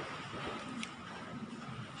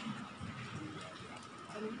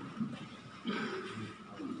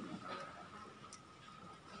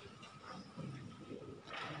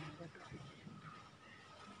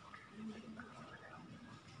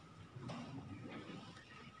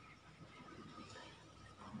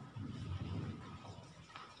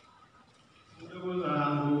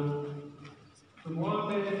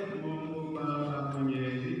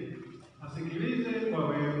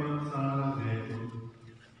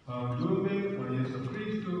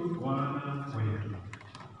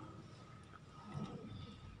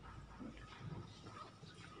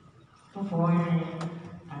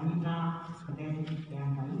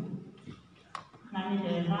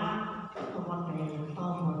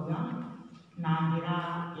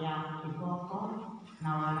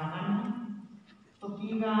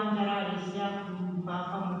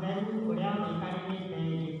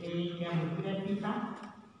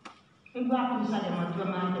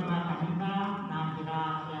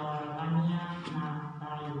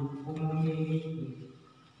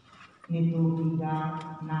 Nitukiga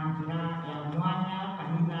na njira ya mwanya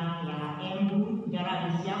kanitha ya Embu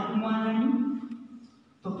njara cia umwathani,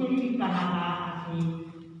 tukiririkanaga ati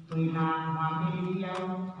twina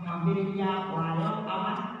mwambĩrĩria wayo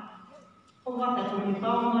aba, ũhote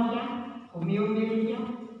kũmĩtongoria, kũmĩũmĩrĩria,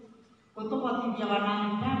 gũtũhotithia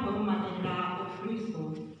wananchi kũrũmagĩrĩra Ũkristo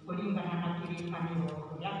kũringana na kĩrĩkanĩro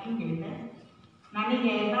kĩrĩa kiugĩte, na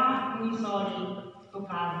nĩgetha mwisho-rĩ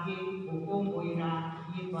tukathiĩ gũkũngũĩra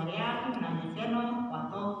rĩĩtwa rĩaku na gĩkeno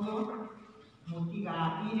watoguo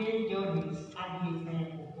mũtigathire Jones athiĩte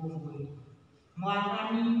gũkũngũĩra.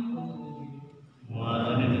 Mwathani ũtũũrie.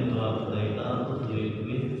 Mwathani nĩtwakũthaitha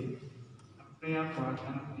ũtũigue. A prayer for our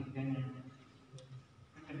country, Kenya.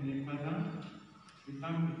 Heavenly Father, we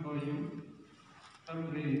come before you,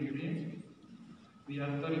 humbly we pray. We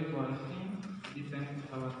are sorry for our sin, listen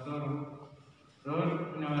to our sorrow. Lord,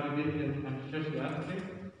 in our religious and social aspects,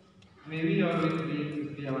 may we always be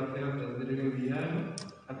to see ourselves as really we are,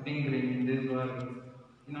 a penguin in this world.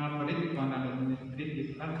 In our political and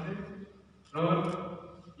administrative aspects, Lord,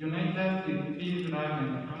 unite us with peace, love,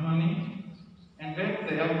 and harmony, and let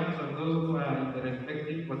the actions of those who are in the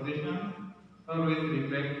respective positions always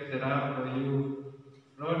reflect the love for you.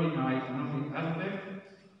 Lord, in our economic aspects,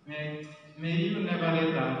 may you never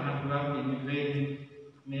let our hard work in vain.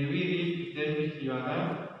 May we reach selfish your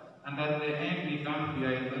love, and at the end we come to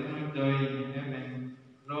your eternal joy in heaven.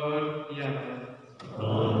 Lord, hear us.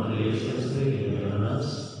 Lord, graciously hear us.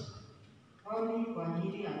 Ombi kwa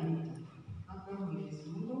ajili ya mito. Hapa Mwenyezi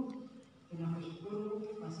Mungu, tunakushukuru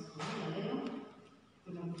kwa siku hii ya leo.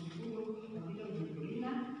 Tunakushukuru kwa vile umetulinda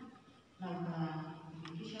na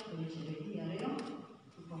ukatufikisha kwenye sherehe hii ya leo.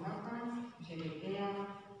 Tuko hapa kusherehekea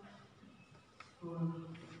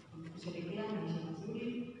kusherehekea maisha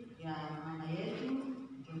mazuri ya mama yetu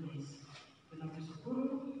Njue.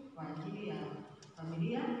 Tunakushukuru kwa ajili ya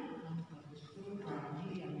familia na tunakushukuru kwa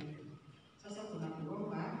ajili ya mtu. Sasa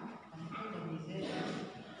tunakuomba katika jamii zetu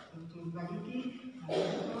utubariki na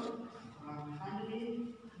watoto wa padri,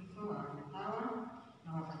 watoto wa mtawa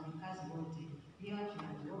na wafanyikazi wote. Pia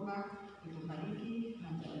tunakuomba utubariki na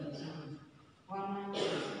jamii zetu. Bwana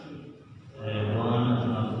tusikie. Bwana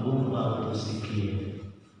tunakuomba utusikie.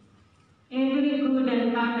 Every good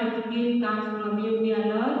and perfect gift comes from you, dear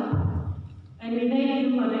Lord, and we thank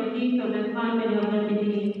you for the gift of the family of the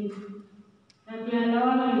beginning. That, dear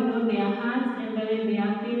Lord, you know their hearts, and that they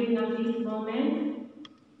are feeling at this moment,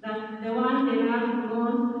 that the one they love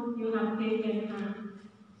most, you have taken her.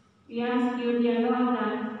 We ask you, dear Lord,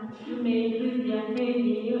 that you may increase their faith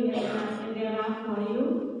in you and their love for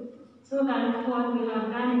you, so that what you have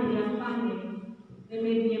done in their family, they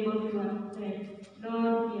may be able to accept.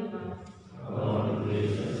 Lord, hear us. Lord,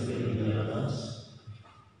 graciously hear us.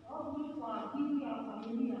 Kwa ajili ya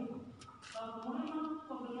familia pamoja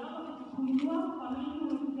kwa sababu tukuinua familia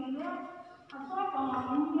tunaendelea hasa kwa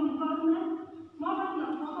mwanamke mfalme mama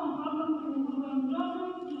tunakuomba mfalme kufungua mdomo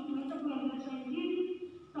tunaweza kuendelea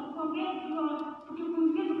injili na kuongea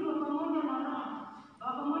tukifungia tukiwa pamoja na raha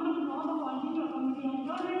pamoja tunaomba kwa ajili ya familia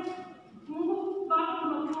Njue. Mungu Baba,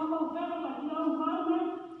 tunakuomba upendo katika mfalme,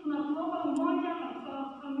 tunakuomba umoja katika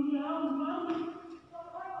familia yao mfalme.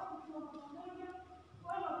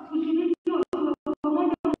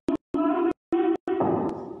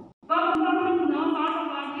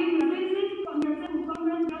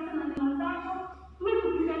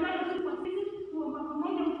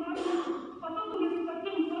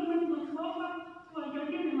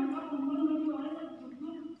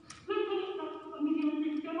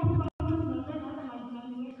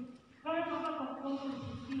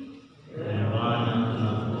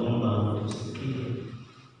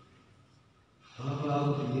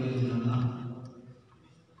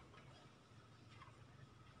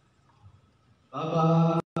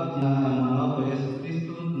 Baba, kwa jina la mwana wako Yesu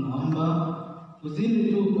Kristo, tunaomba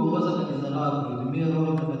uzidi tu kuongoza kanisa lako, utumie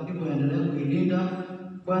Roho Mtakatifu aendelee kuilinda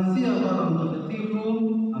kuanzia Baba Mtakatifu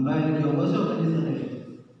ambaye ni kiongozi wa kanisa letu,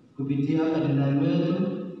 kupitia Cardinal wetu,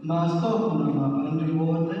 maaskofu na mapadri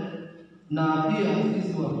wote, na pia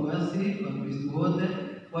sisi wafuasi wa Kristo wote,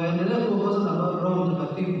 waendelee kuongozwa na Roho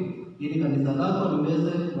Mtakatifu ili kanisa lako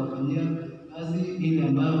liweze kuwafanyia kazi ile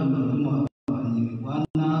ambayo umetuma wafanyie.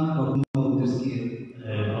 Bwana, kwa kumba utusikie.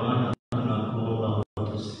 Bwana tunakuomba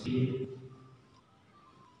utusikie.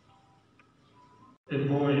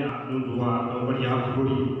 Eboya nundua nomboria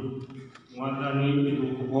kuri mwathani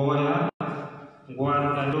itukuboya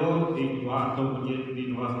ngwathano thĩinĩ wa atongoria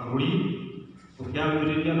thĩinĩ wa bũrũri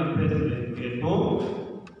ũkĩambĩrĩria na president witũ,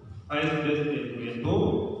 vice president witũ,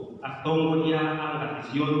 atongoria a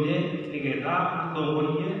ngati ciothe nĩgetha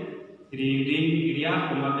atongorie rĩrĩ rĩrĩa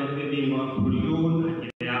kũmabete thĩinĩ wa bũrũri ũyũ na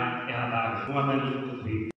njĩra ya thayũ. Mwathani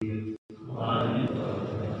ũtũteithie.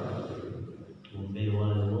 Tuombee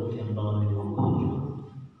wale wote ambao ni wagonjwa,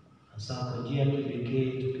 hasa kwa njia ya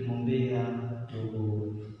kipekee tukimwombea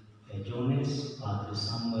ndugu Jones, Padre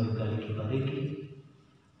Samuel Kibariki.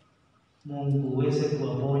 Mungu uweze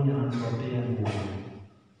kuwaponya na kuwapea nguvu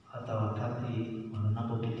hata wakati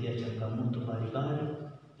wanapopitia changamoto mbalimbali.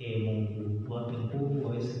 Mungu wape nguvu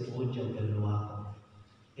waweze kuonja upendo wako.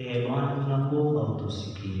 Bwana tunakuomba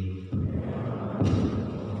utusikie.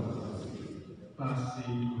 Basi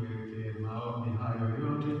tuweke maombi hayo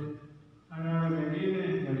yote na yale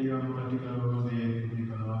mengine yaliyomo katika orodha yetu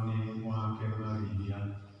mikononi mwake Maria,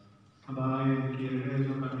 ambaye ni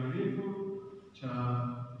kielelezo kamilifu cha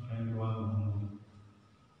upendo wa Mungu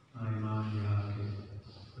na imani yake.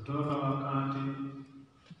 Kutoka wakati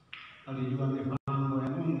alijua mipango ya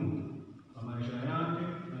Mungu kwa maisha yake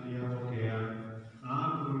aliyapokea, na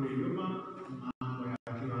kurudi nyuma mambo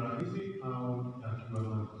yakiwa rahisi au yakiwa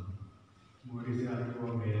magumu. Muulize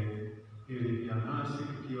atuombee ili pia nasi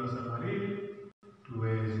tukiwa safarini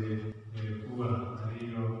tuweze kuwa na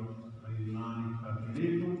hiyo imani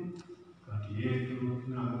kamilifu kati yetu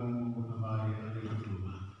na Mungu ambaye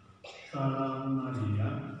alitutuma. Salamu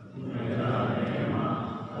Maria, umejaa neema,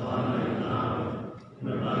 Bwana yu nawe,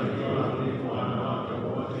 umebarikiwa kuliko wanawake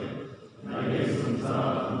wote, na Yesu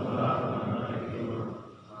mzao wa tumbo lako amebarikiwa.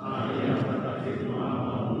 Maria Mtakatifu,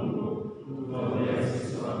 mama wa Mungu, utuombee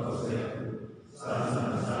sisi wakosefu, sasa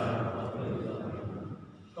na saa ya kufa kwetu.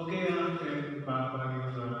 Pokea Baba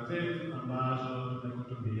hizo zetu ambazo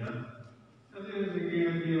tumekutumia, na zile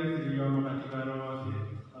zingine pia zilizomo katika roho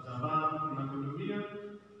zetu, kwa sababu tunakutumia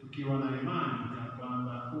tukiwa na imani ya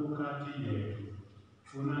kwamba u kati yetu,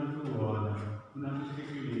 unatuona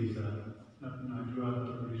mnatusikiliza na tunajua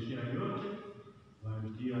tukurishia yote kwa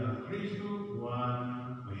njia ya Kristo Bwana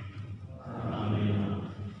wetu. Amen.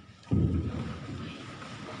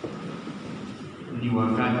 Ni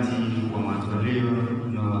wakati wa matoleo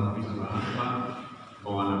na Wakristo hapa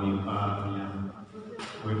kwa wana vifaa vya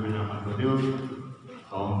kuweka matoleo.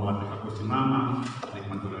 Kaomba watakaposimama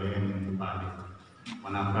na matoleo yenu pale,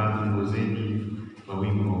 wanakaa tuongozeni kwa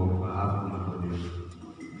wimbo wa hapo matoleo.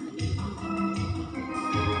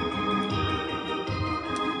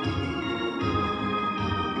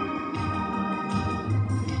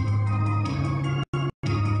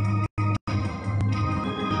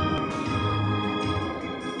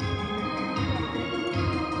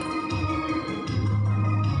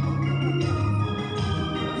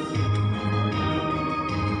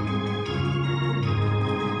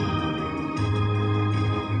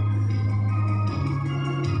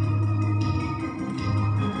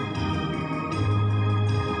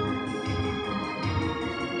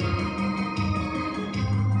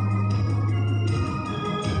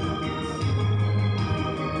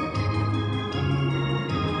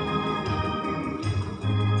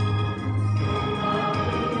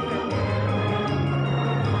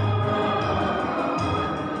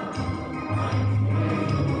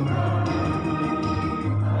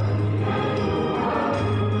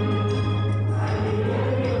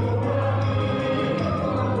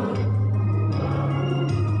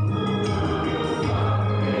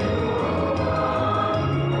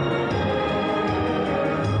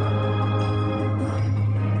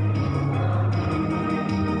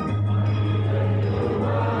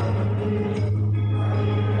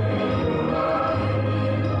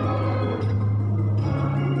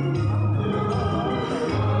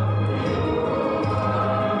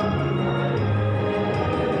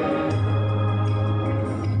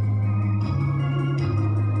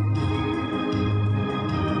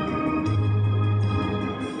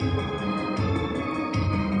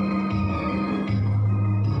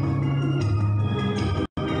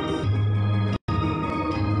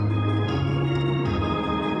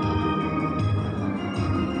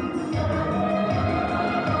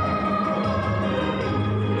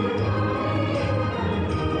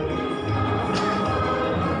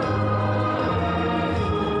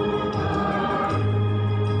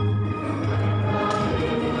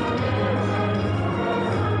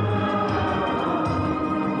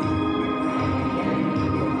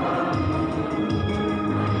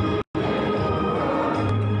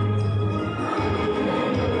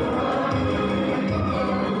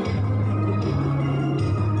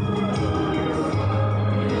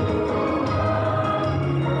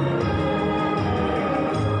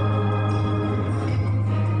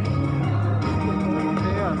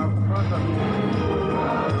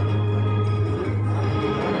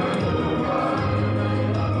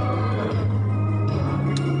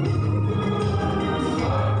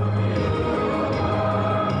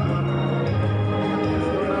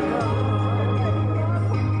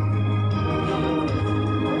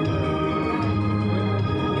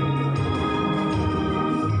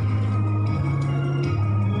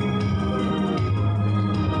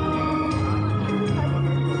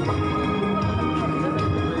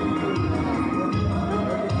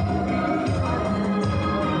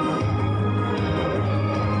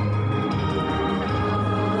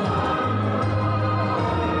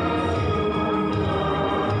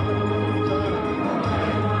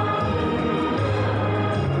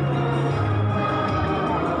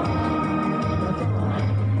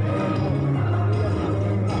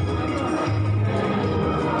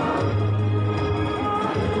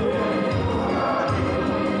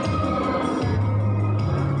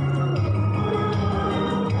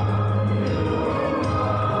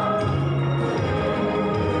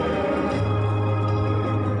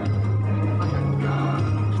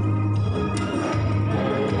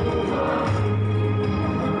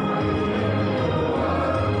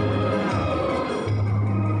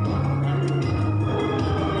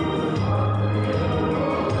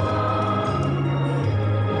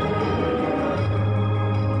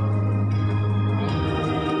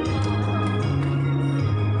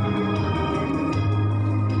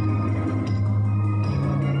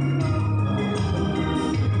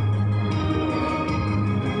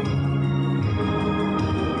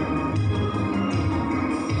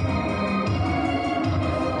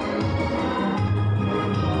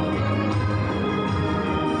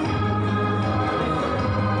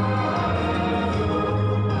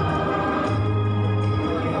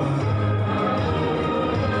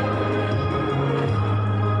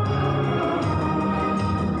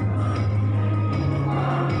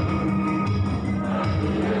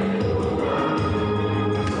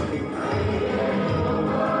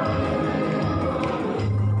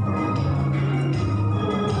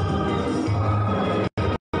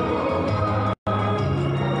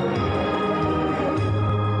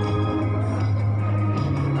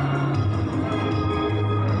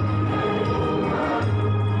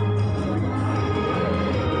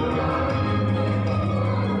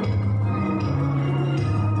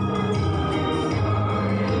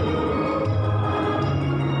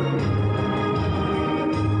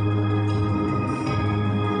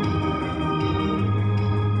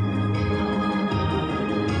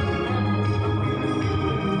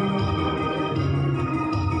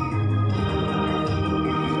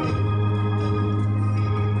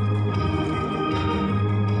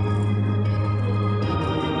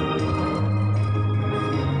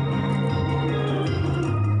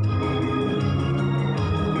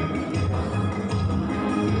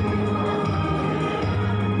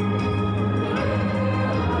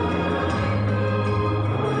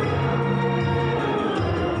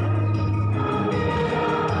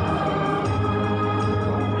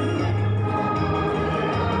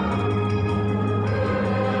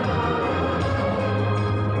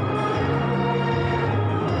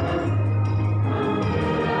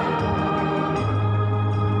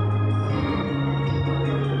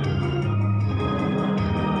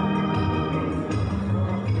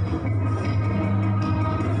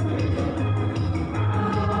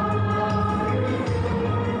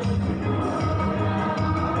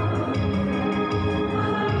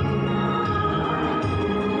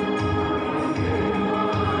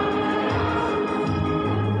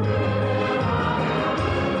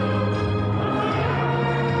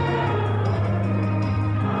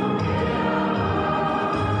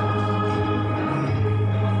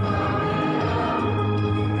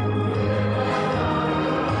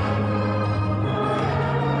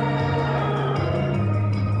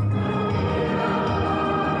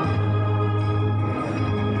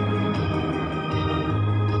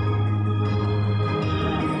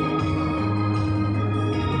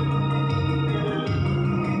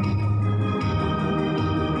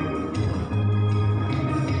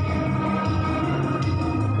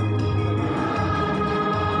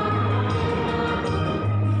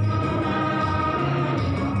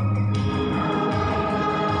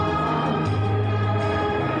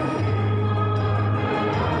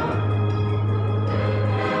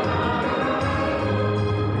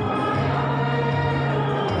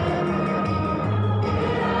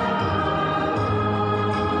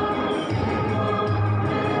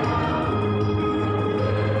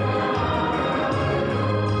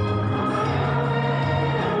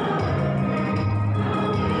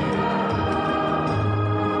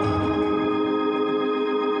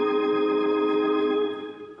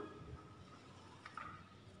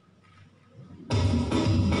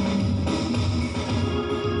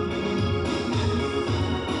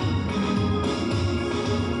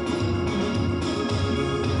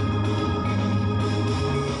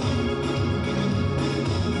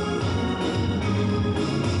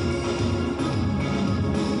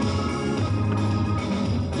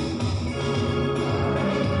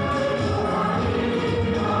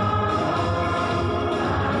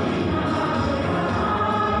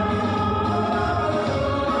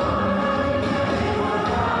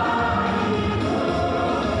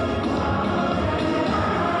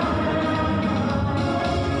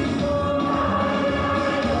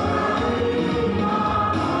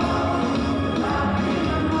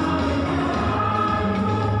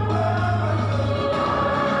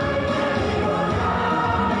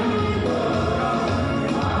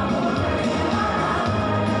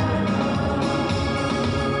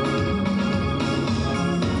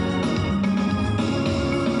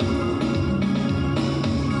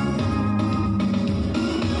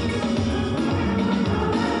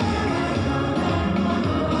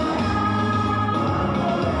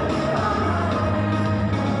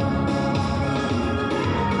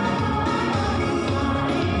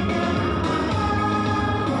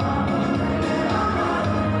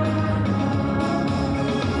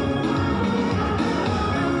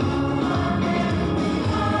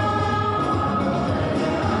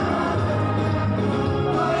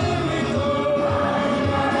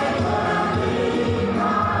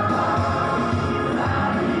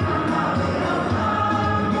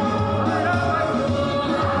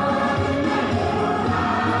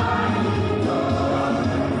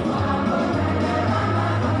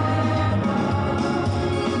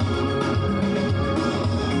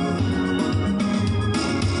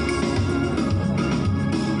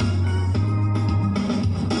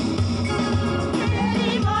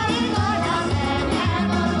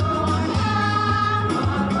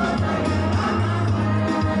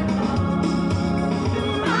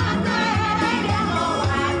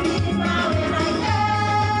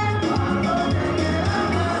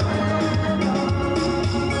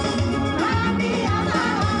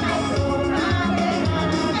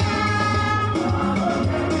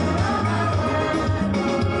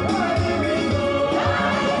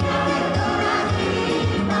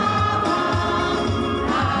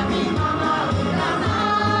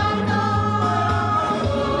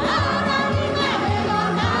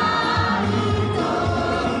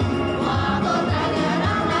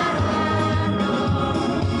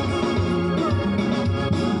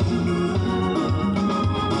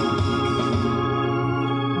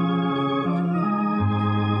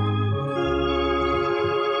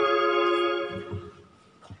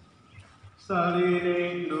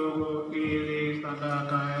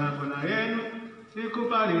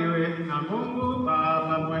 Mungu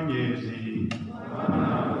Baba Mwenyezi,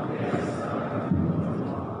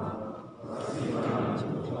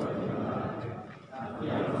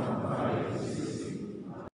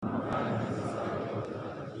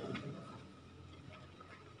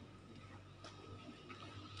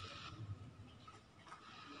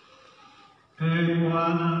 Ee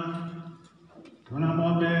Bwana,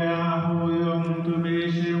 tunamwombea huyo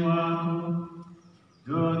mtumishi wako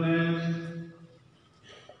Jones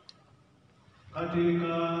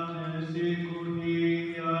katika siku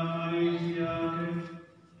hii ya maisha yake,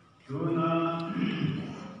 tuna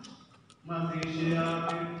mazishi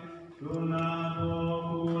yake,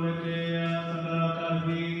 tunapokuletea sadaka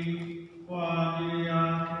hii kwa ajili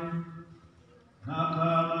yake, na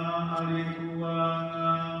kama alikuwa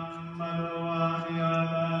na madoa ya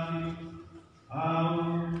dhambi au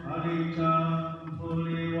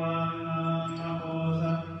alitambuliwa na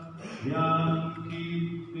makosa ya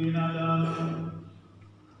kibinadamu,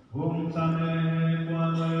 umsamehe kwa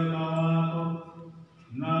wema wako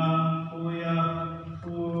na kuyafuta.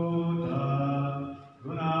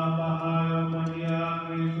 Tunaomba hayo kwa njia ya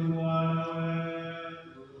Kristo Bwana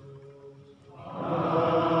wetu.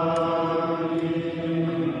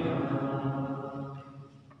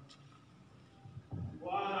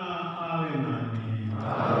 Bwana awe nanyi.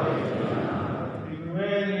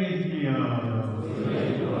 Inueni mioyo.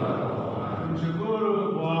 Tumshukuru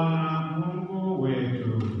Bwana Mungu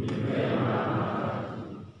wetu.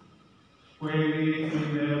 Kweli ni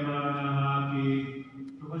vema na haki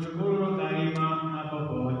tukushukuru daima na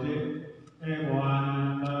popote, Ee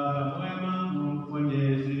Bwana Baba mwema, Mungu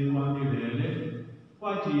Mwenyezi wa milele,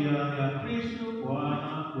 kwa njia ya Kristo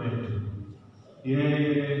Bwana wetu.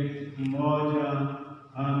 Yeye mmoja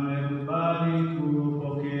amekubali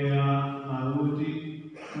kupokea mauti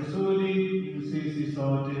kusudi sisi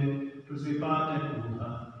sote tusipate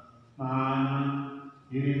kufa, maana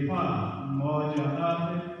ilifaa mmoja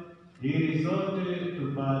afe ili sote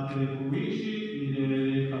tupate kuishi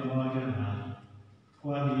milele pamoja naye.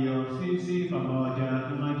 Kwa hiyo sisi pamoja na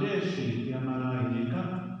majeshi ya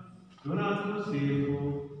malaika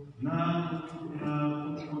tunakusifu na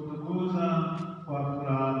kutukuza kwa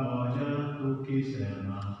furaha moja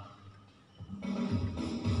tukisema: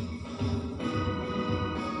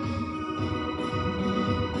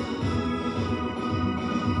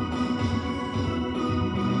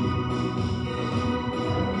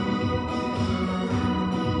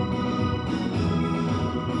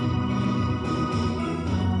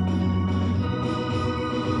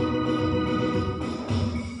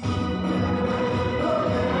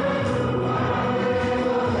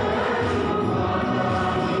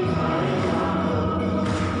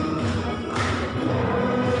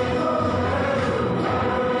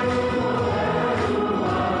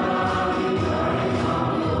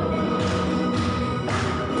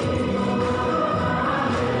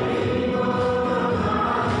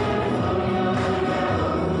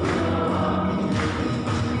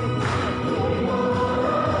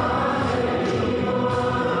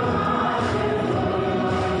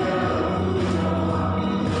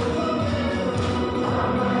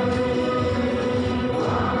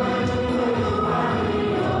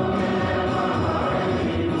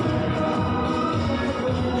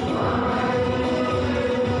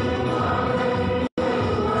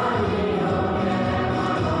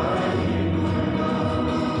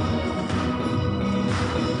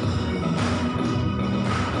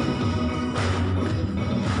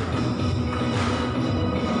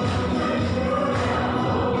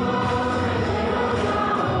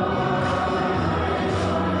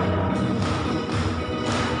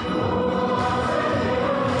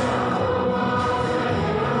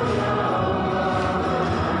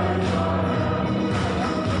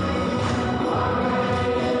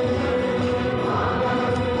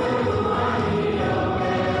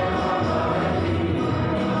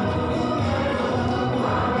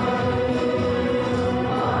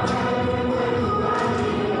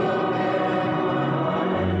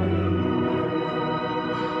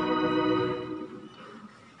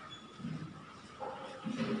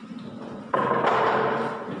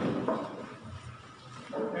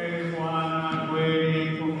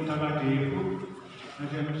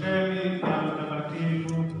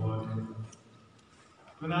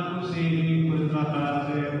 tunakusihi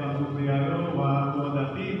kutakase kwa nguvu ya Roho wako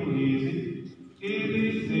dhabihu hizi,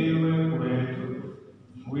 ili ziwe kwetu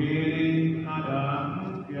mwili na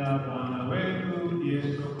damu ya Bwana wetu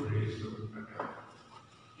Yesu Kristo.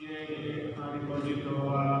 Yeye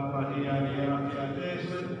alipojitoa kwa hiari yake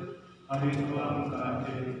ateswe, alitoa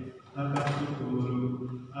mkate,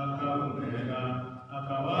 akashukuru, akaumega,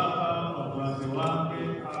 akawapa wafuasi wake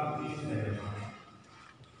akisema: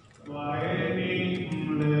 Twaeni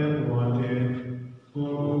mle wote,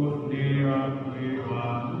 huu ndio mwili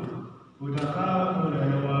wangu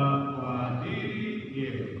utakaotolewa kwa ajili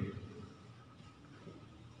yenu.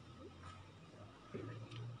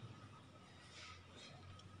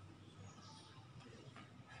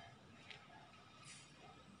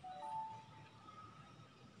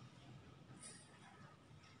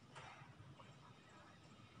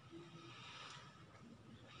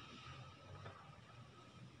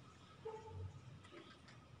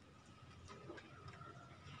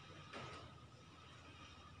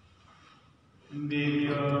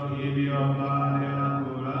 Ndivyo hivyo baada ya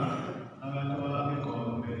kula, akatoa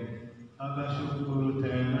kikombe, akashukuru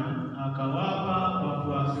tena, akawapa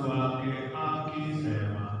wafuasi wake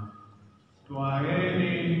akisema,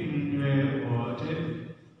 twaeni mnywe wote,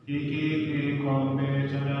 hiki ni kikombe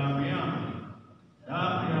cha damu yangu,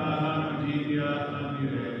 damu ya agano jipya la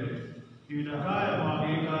milele,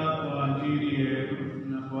 itakayomwagika kwa ajili yenu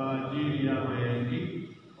na kwa ajili ya wengi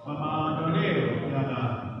kwa maondoleo ya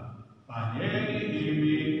dhambi. Fanyeni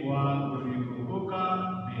hivi kwa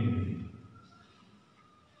kunikumbuka mimi.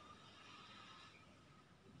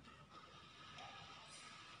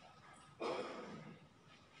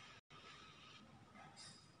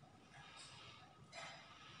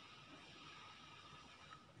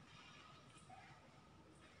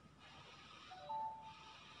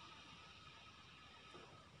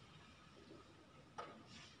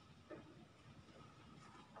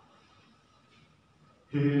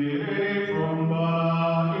 Hili fumbo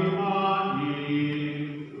la imani.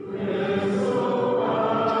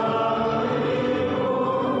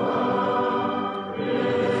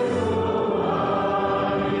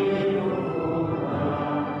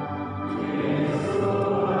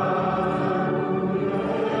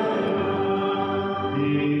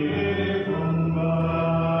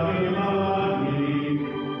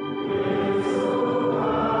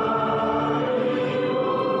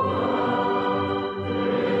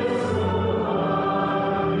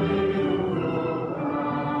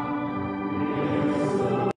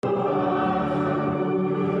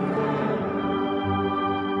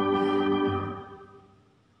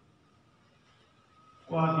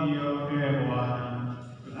 Kwa hiyo ee Bwana,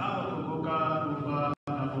 tunapokumbuka kufa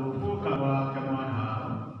na kufufuka kwake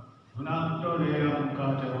mwanao, tunakutolea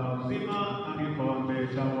mkate wa uzima na kikombe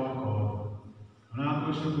cha wokovu.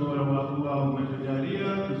 Tunakushukuru kwa kuwa umetujalia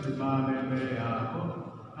tusimame mbele yako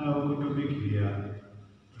na kukutumikia.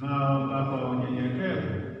 Tunaomba kwa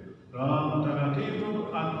unyenyekevu Roho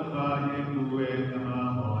Mtakatifu atufanye tuwe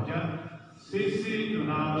jamaa moja, sisi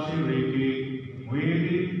tunaoshiriki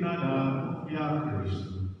mwili na damu ya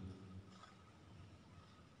Kristo.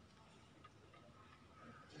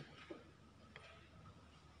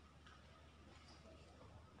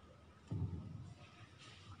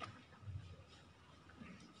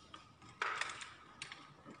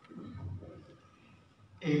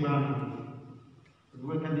 Ee Bwana,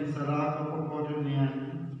 uwe kanisa lako popote duniani,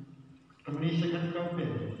 tukamilishe katika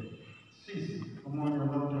upendo. Sisi pamoja na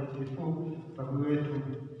Roho Mtakatifu, Padre wetu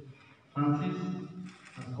Francis,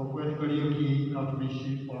 askofu wetu Kariuki na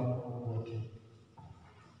watumishi wako wote.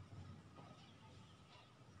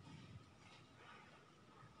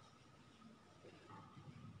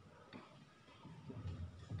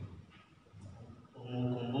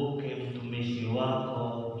 Umukumbuke mtumishi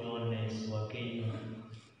wako Jones wa Kenya,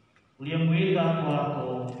 uliyemwita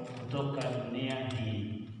kwako kutoka dunia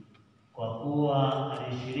hii, kwa kuwa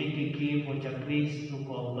alishiriki kifo cha Kristo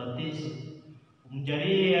kwa ubatizo.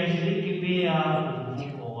 Umjalie ashiriki pia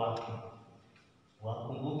ufufuko wake.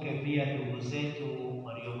 Wakumbuke pia ndugu zetu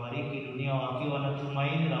waliofariki dunia wakiwa na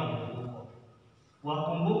tumaini la ufufuko.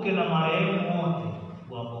 Wakumbuke na marehemu wote,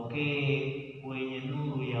 wapokee kwenye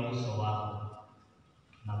nuru ya uso wako.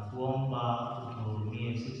 Na kuomba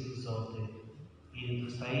utuhurumie sisi sote, ili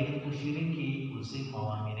tustahili kushiriki uzima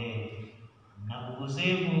wa milele na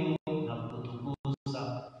kukusifu na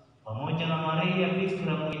kukutukuza pamoja na Maria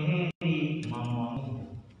Bikira mwenye heri, mama wa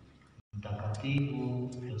Mungu, Mtakatifu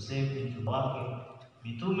Yosefu mchumba wake,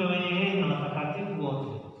 mitume wenye heri na watakatifu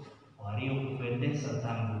wote waliokupendeza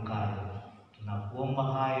tangu kale. Tunakuomba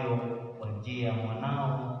hayo kwa njia ya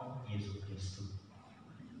mwanao Yesu Kristo.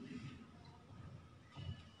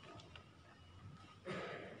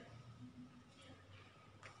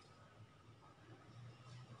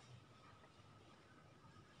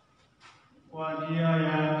 Kwa njia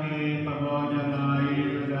yake pamoja na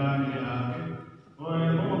ile ndani yake,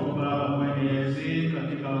 wewe Mungu Baba Mwenyezi,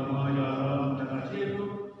 katika umoja wa Roho Mtakatifu,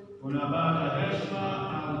 unapata heshima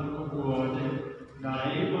na utukufu wote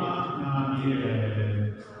daima na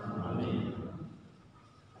milele. Amen.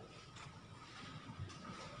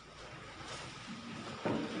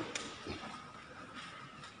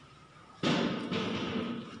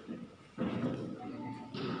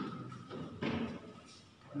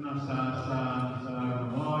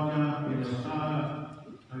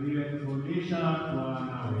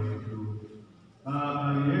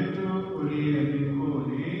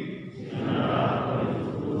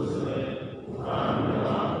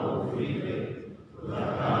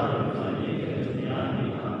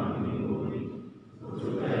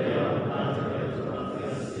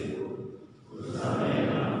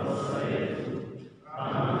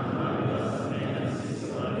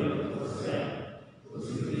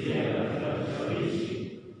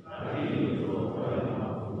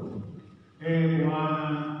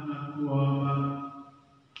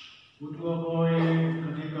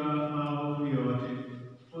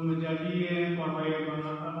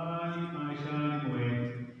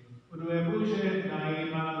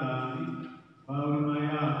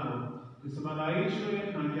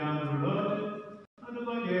 tusiwe na jambo lolote, na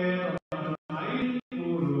tungojee kwa matumaini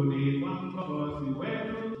kurudi kwa mkombozi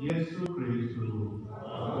wetu Yesu Kristo.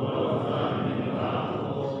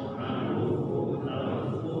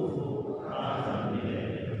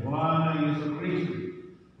 Bwana Yesu Kristo,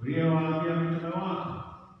 uliyewaambia mitume wako,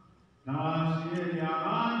 na waachieni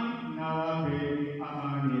amani na wapeni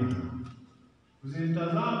amani yenu,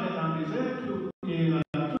 usitazame dhambi zetu, ila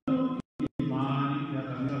tu imani ya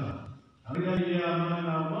kanisa lako, na ujalie amani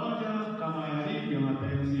na umoja kama yalivyo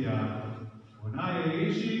mapenzi yako,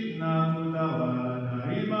 unayeishi na kutawala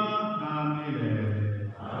daima na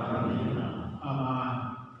milele. Amina.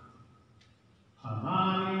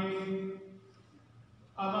 Amani.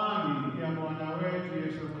 Amani ya Bwana wetu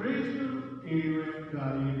Yesu Kristo iwe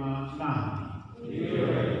daima nani.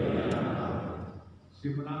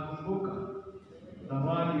 Siku nakumbuka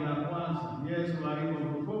zawadi ya kwanza Yesu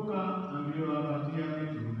alipofufuka aliyowapatia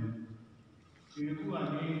mitume ilikuwa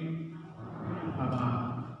nini?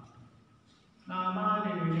 Amani. Na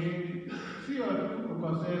amani ni nini? Sio tu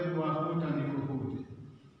ukosefu wa kuta ni kufute,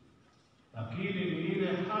 lakini ni ile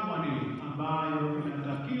harmony ambayo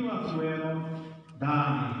inatakiwa kuwemo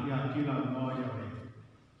ndani ya kila mmoja wetu.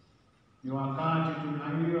 Ni wakati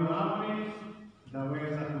tuna hiyo harmony,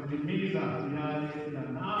 tunaweza kutimiza yale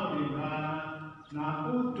yanayolingana na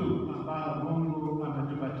utu ambao Mungu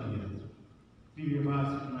ametupatia. Hivyo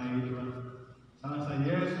basi tunaitwa sasa,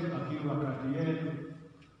 Yesu akiwa kati yetu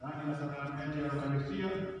ndani ya sakramenti ya Eukaristia,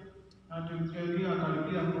 na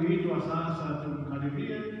karibia kuitwa sasa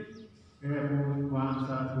tumkaribie. Hebu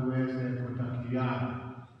kwanza tuweze kutakiana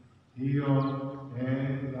hiyo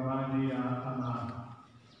zawadi ya amani.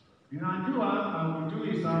 Ninajua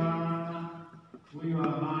haujui sana huyu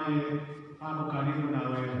ambaye ako karibu na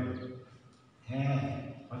wewe,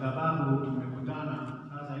 kwa sababu tumekutana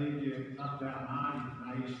sasa hivi labda mahali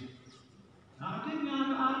tunaishi, lakini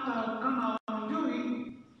hata kama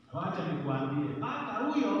haujui, wacha nikuambie, hata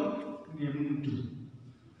huyo ni mtu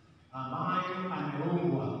ambaye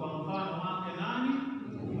ameumbwa kwa mfano wake nani?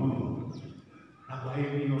 Mungu. Na kwa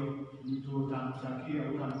hivyo mtu utamtakia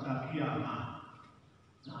amani,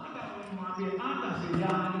 na hata kumwambia hata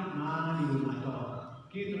sijali mahali unatoka,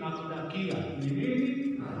 kitu nakutakia ni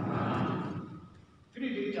nini? Amani.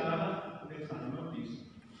 Greet each other with a sign of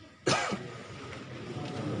peace.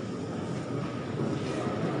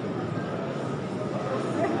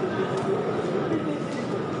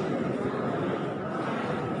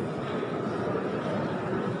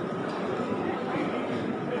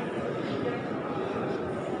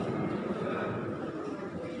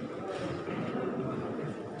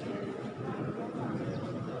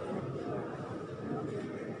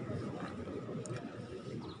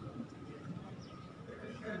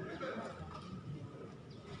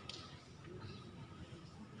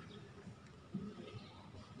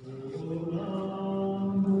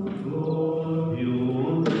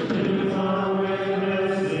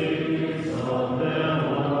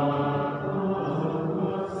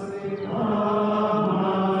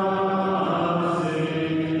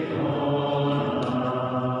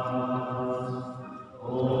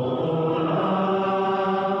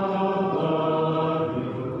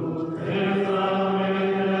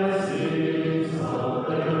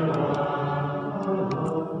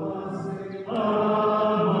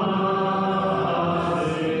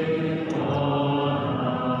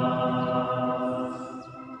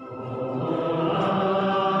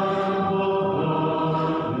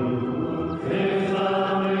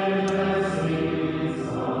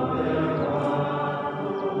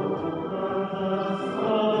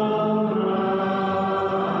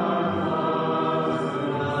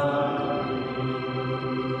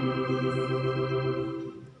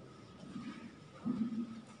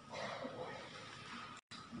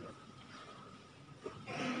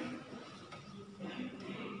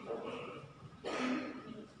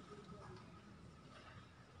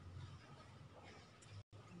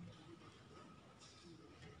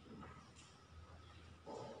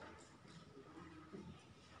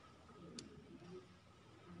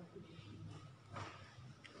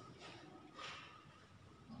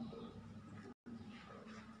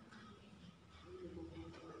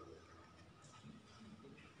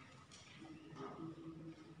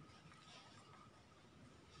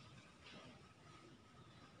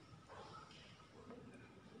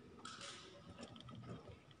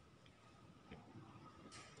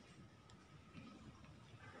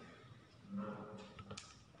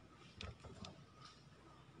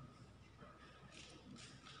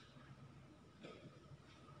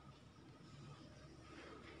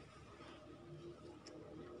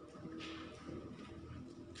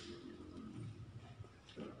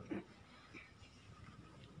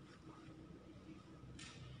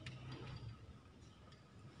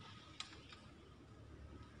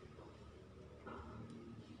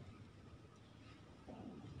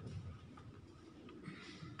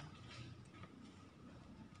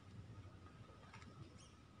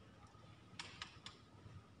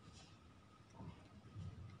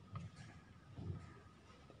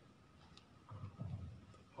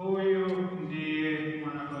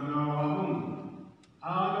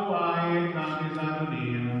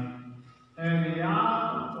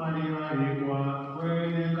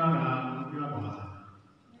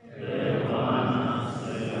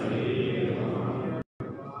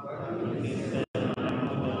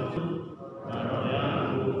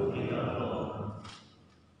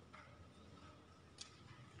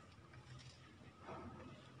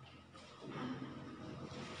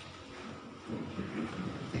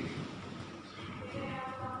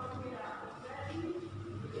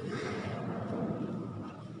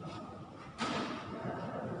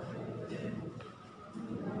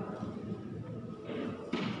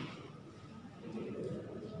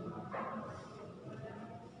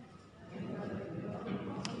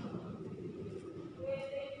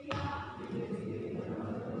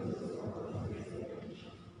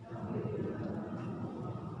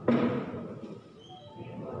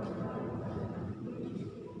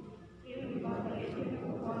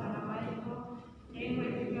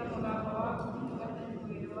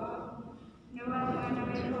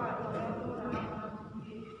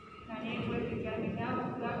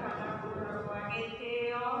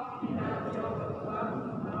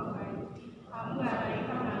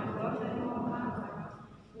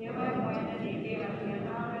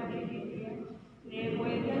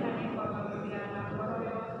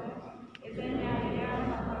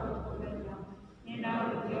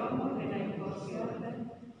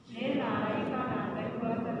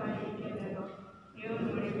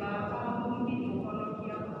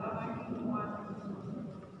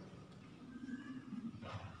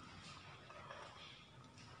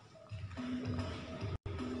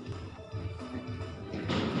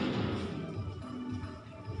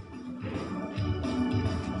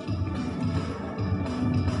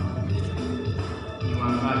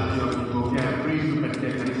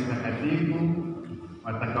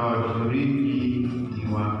 Watakaoshiriki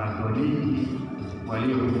ni Wakatoliki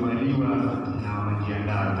waliokubaliwa na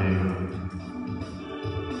wamejiandaa vyema.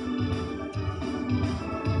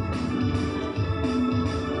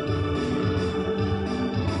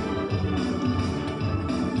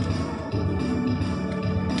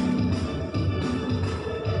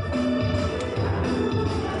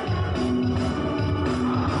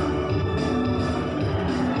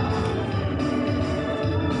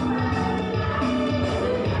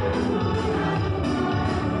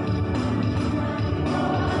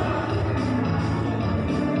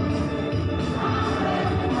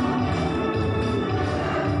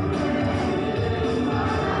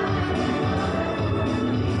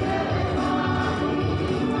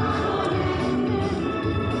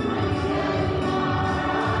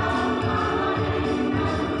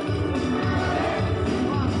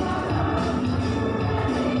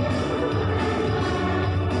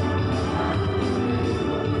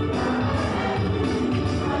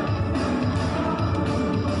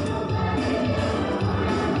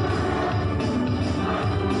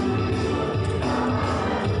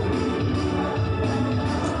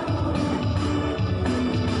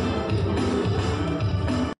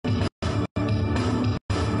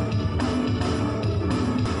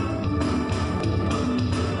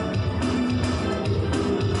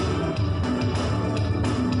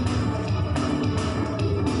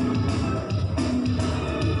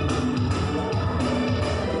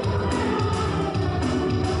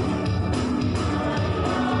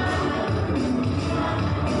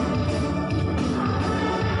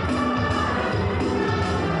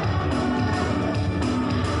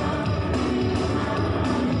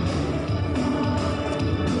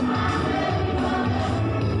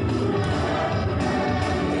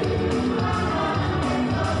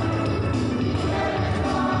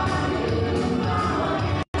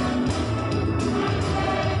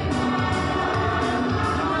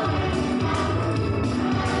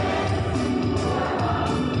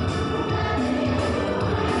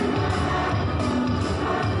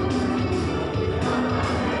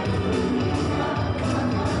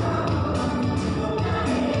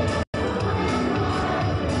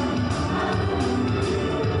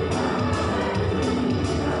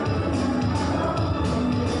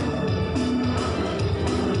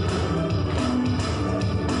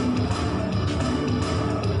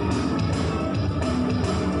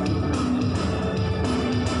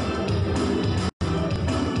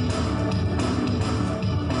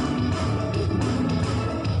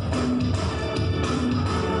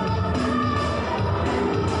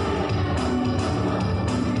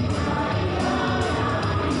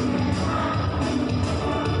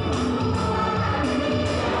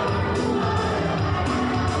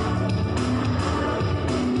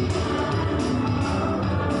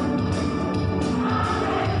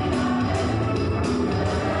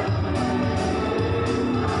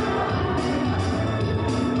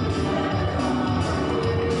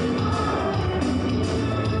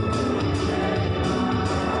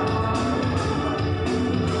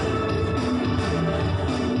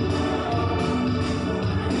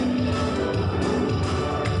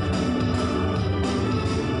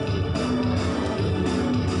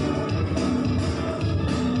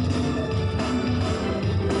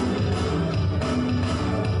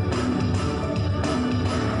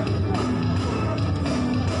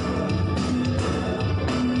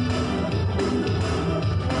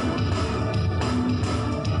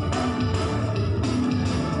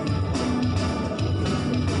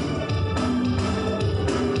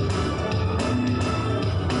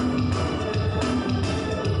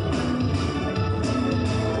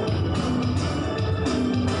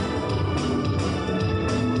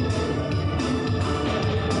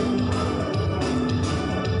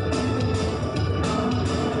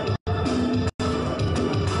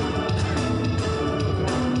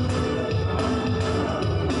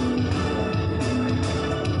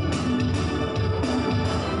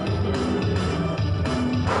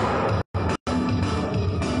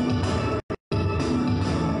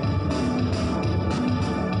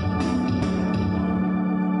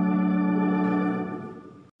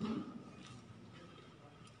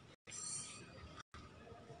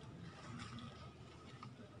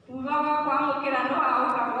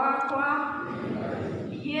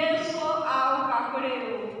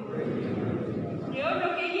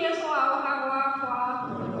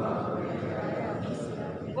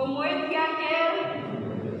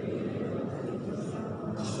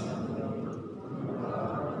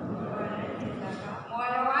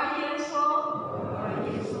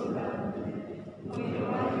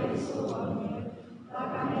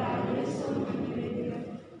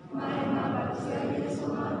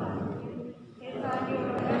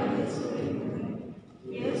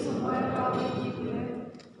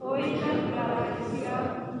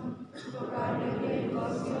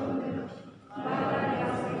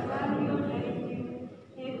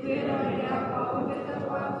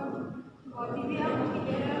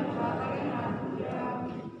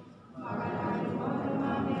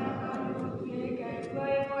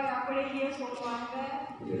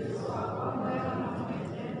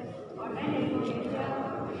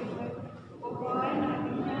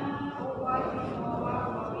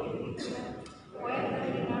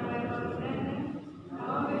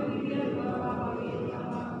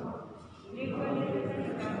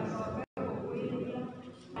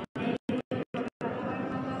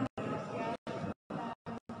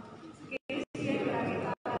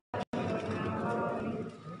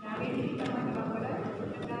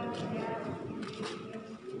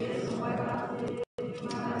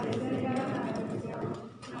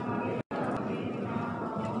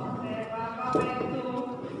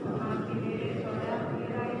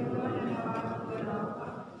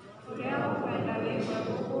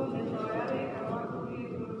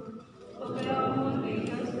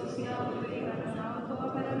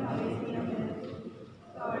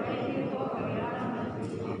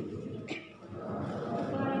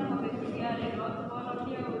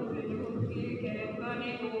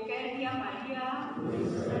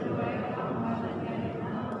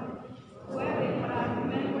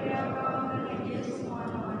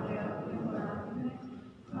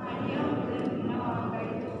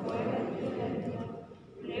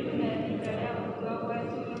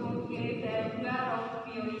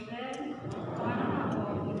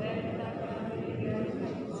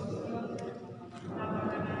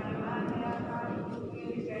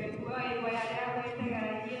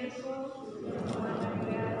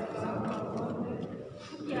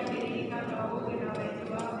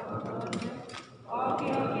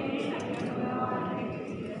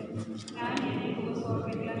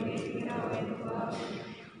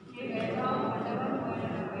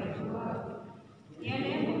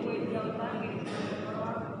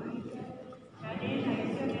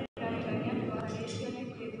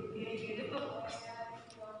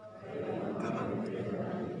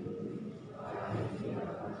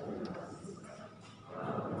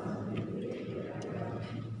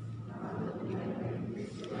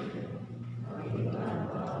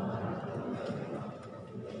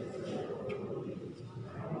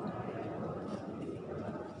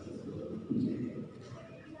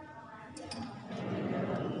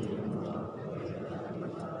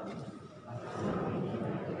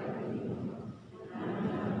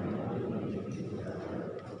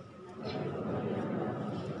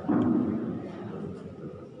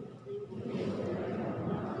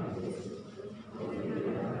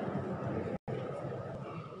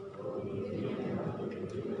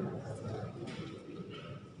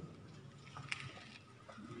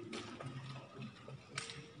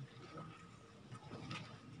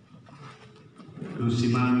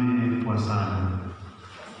 Tusimame kwa sala.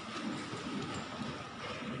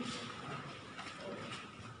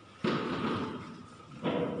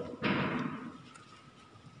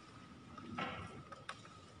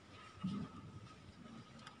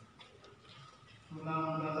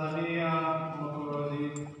 Tunamtazamia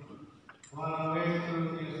Mwokozi Bwana wetu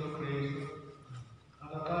Yesu Kristo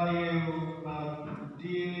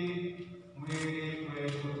atakayeubadili mwili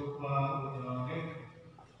wetu kwa unyonge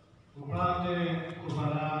upate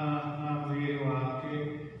kufanana na mwili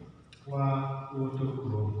wake wa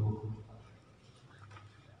utukufu.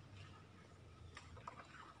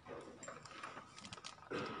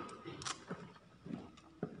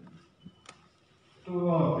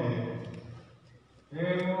 Tuombe.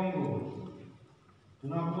 Ee Mungu,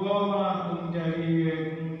 tunakuomba umjalie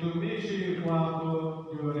mtumishi wako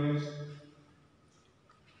Njue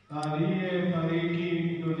aliyefariki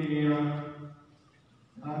dunia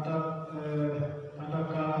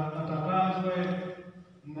atakazwe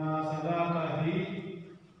na sadaka hii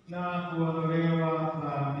na kuondolewa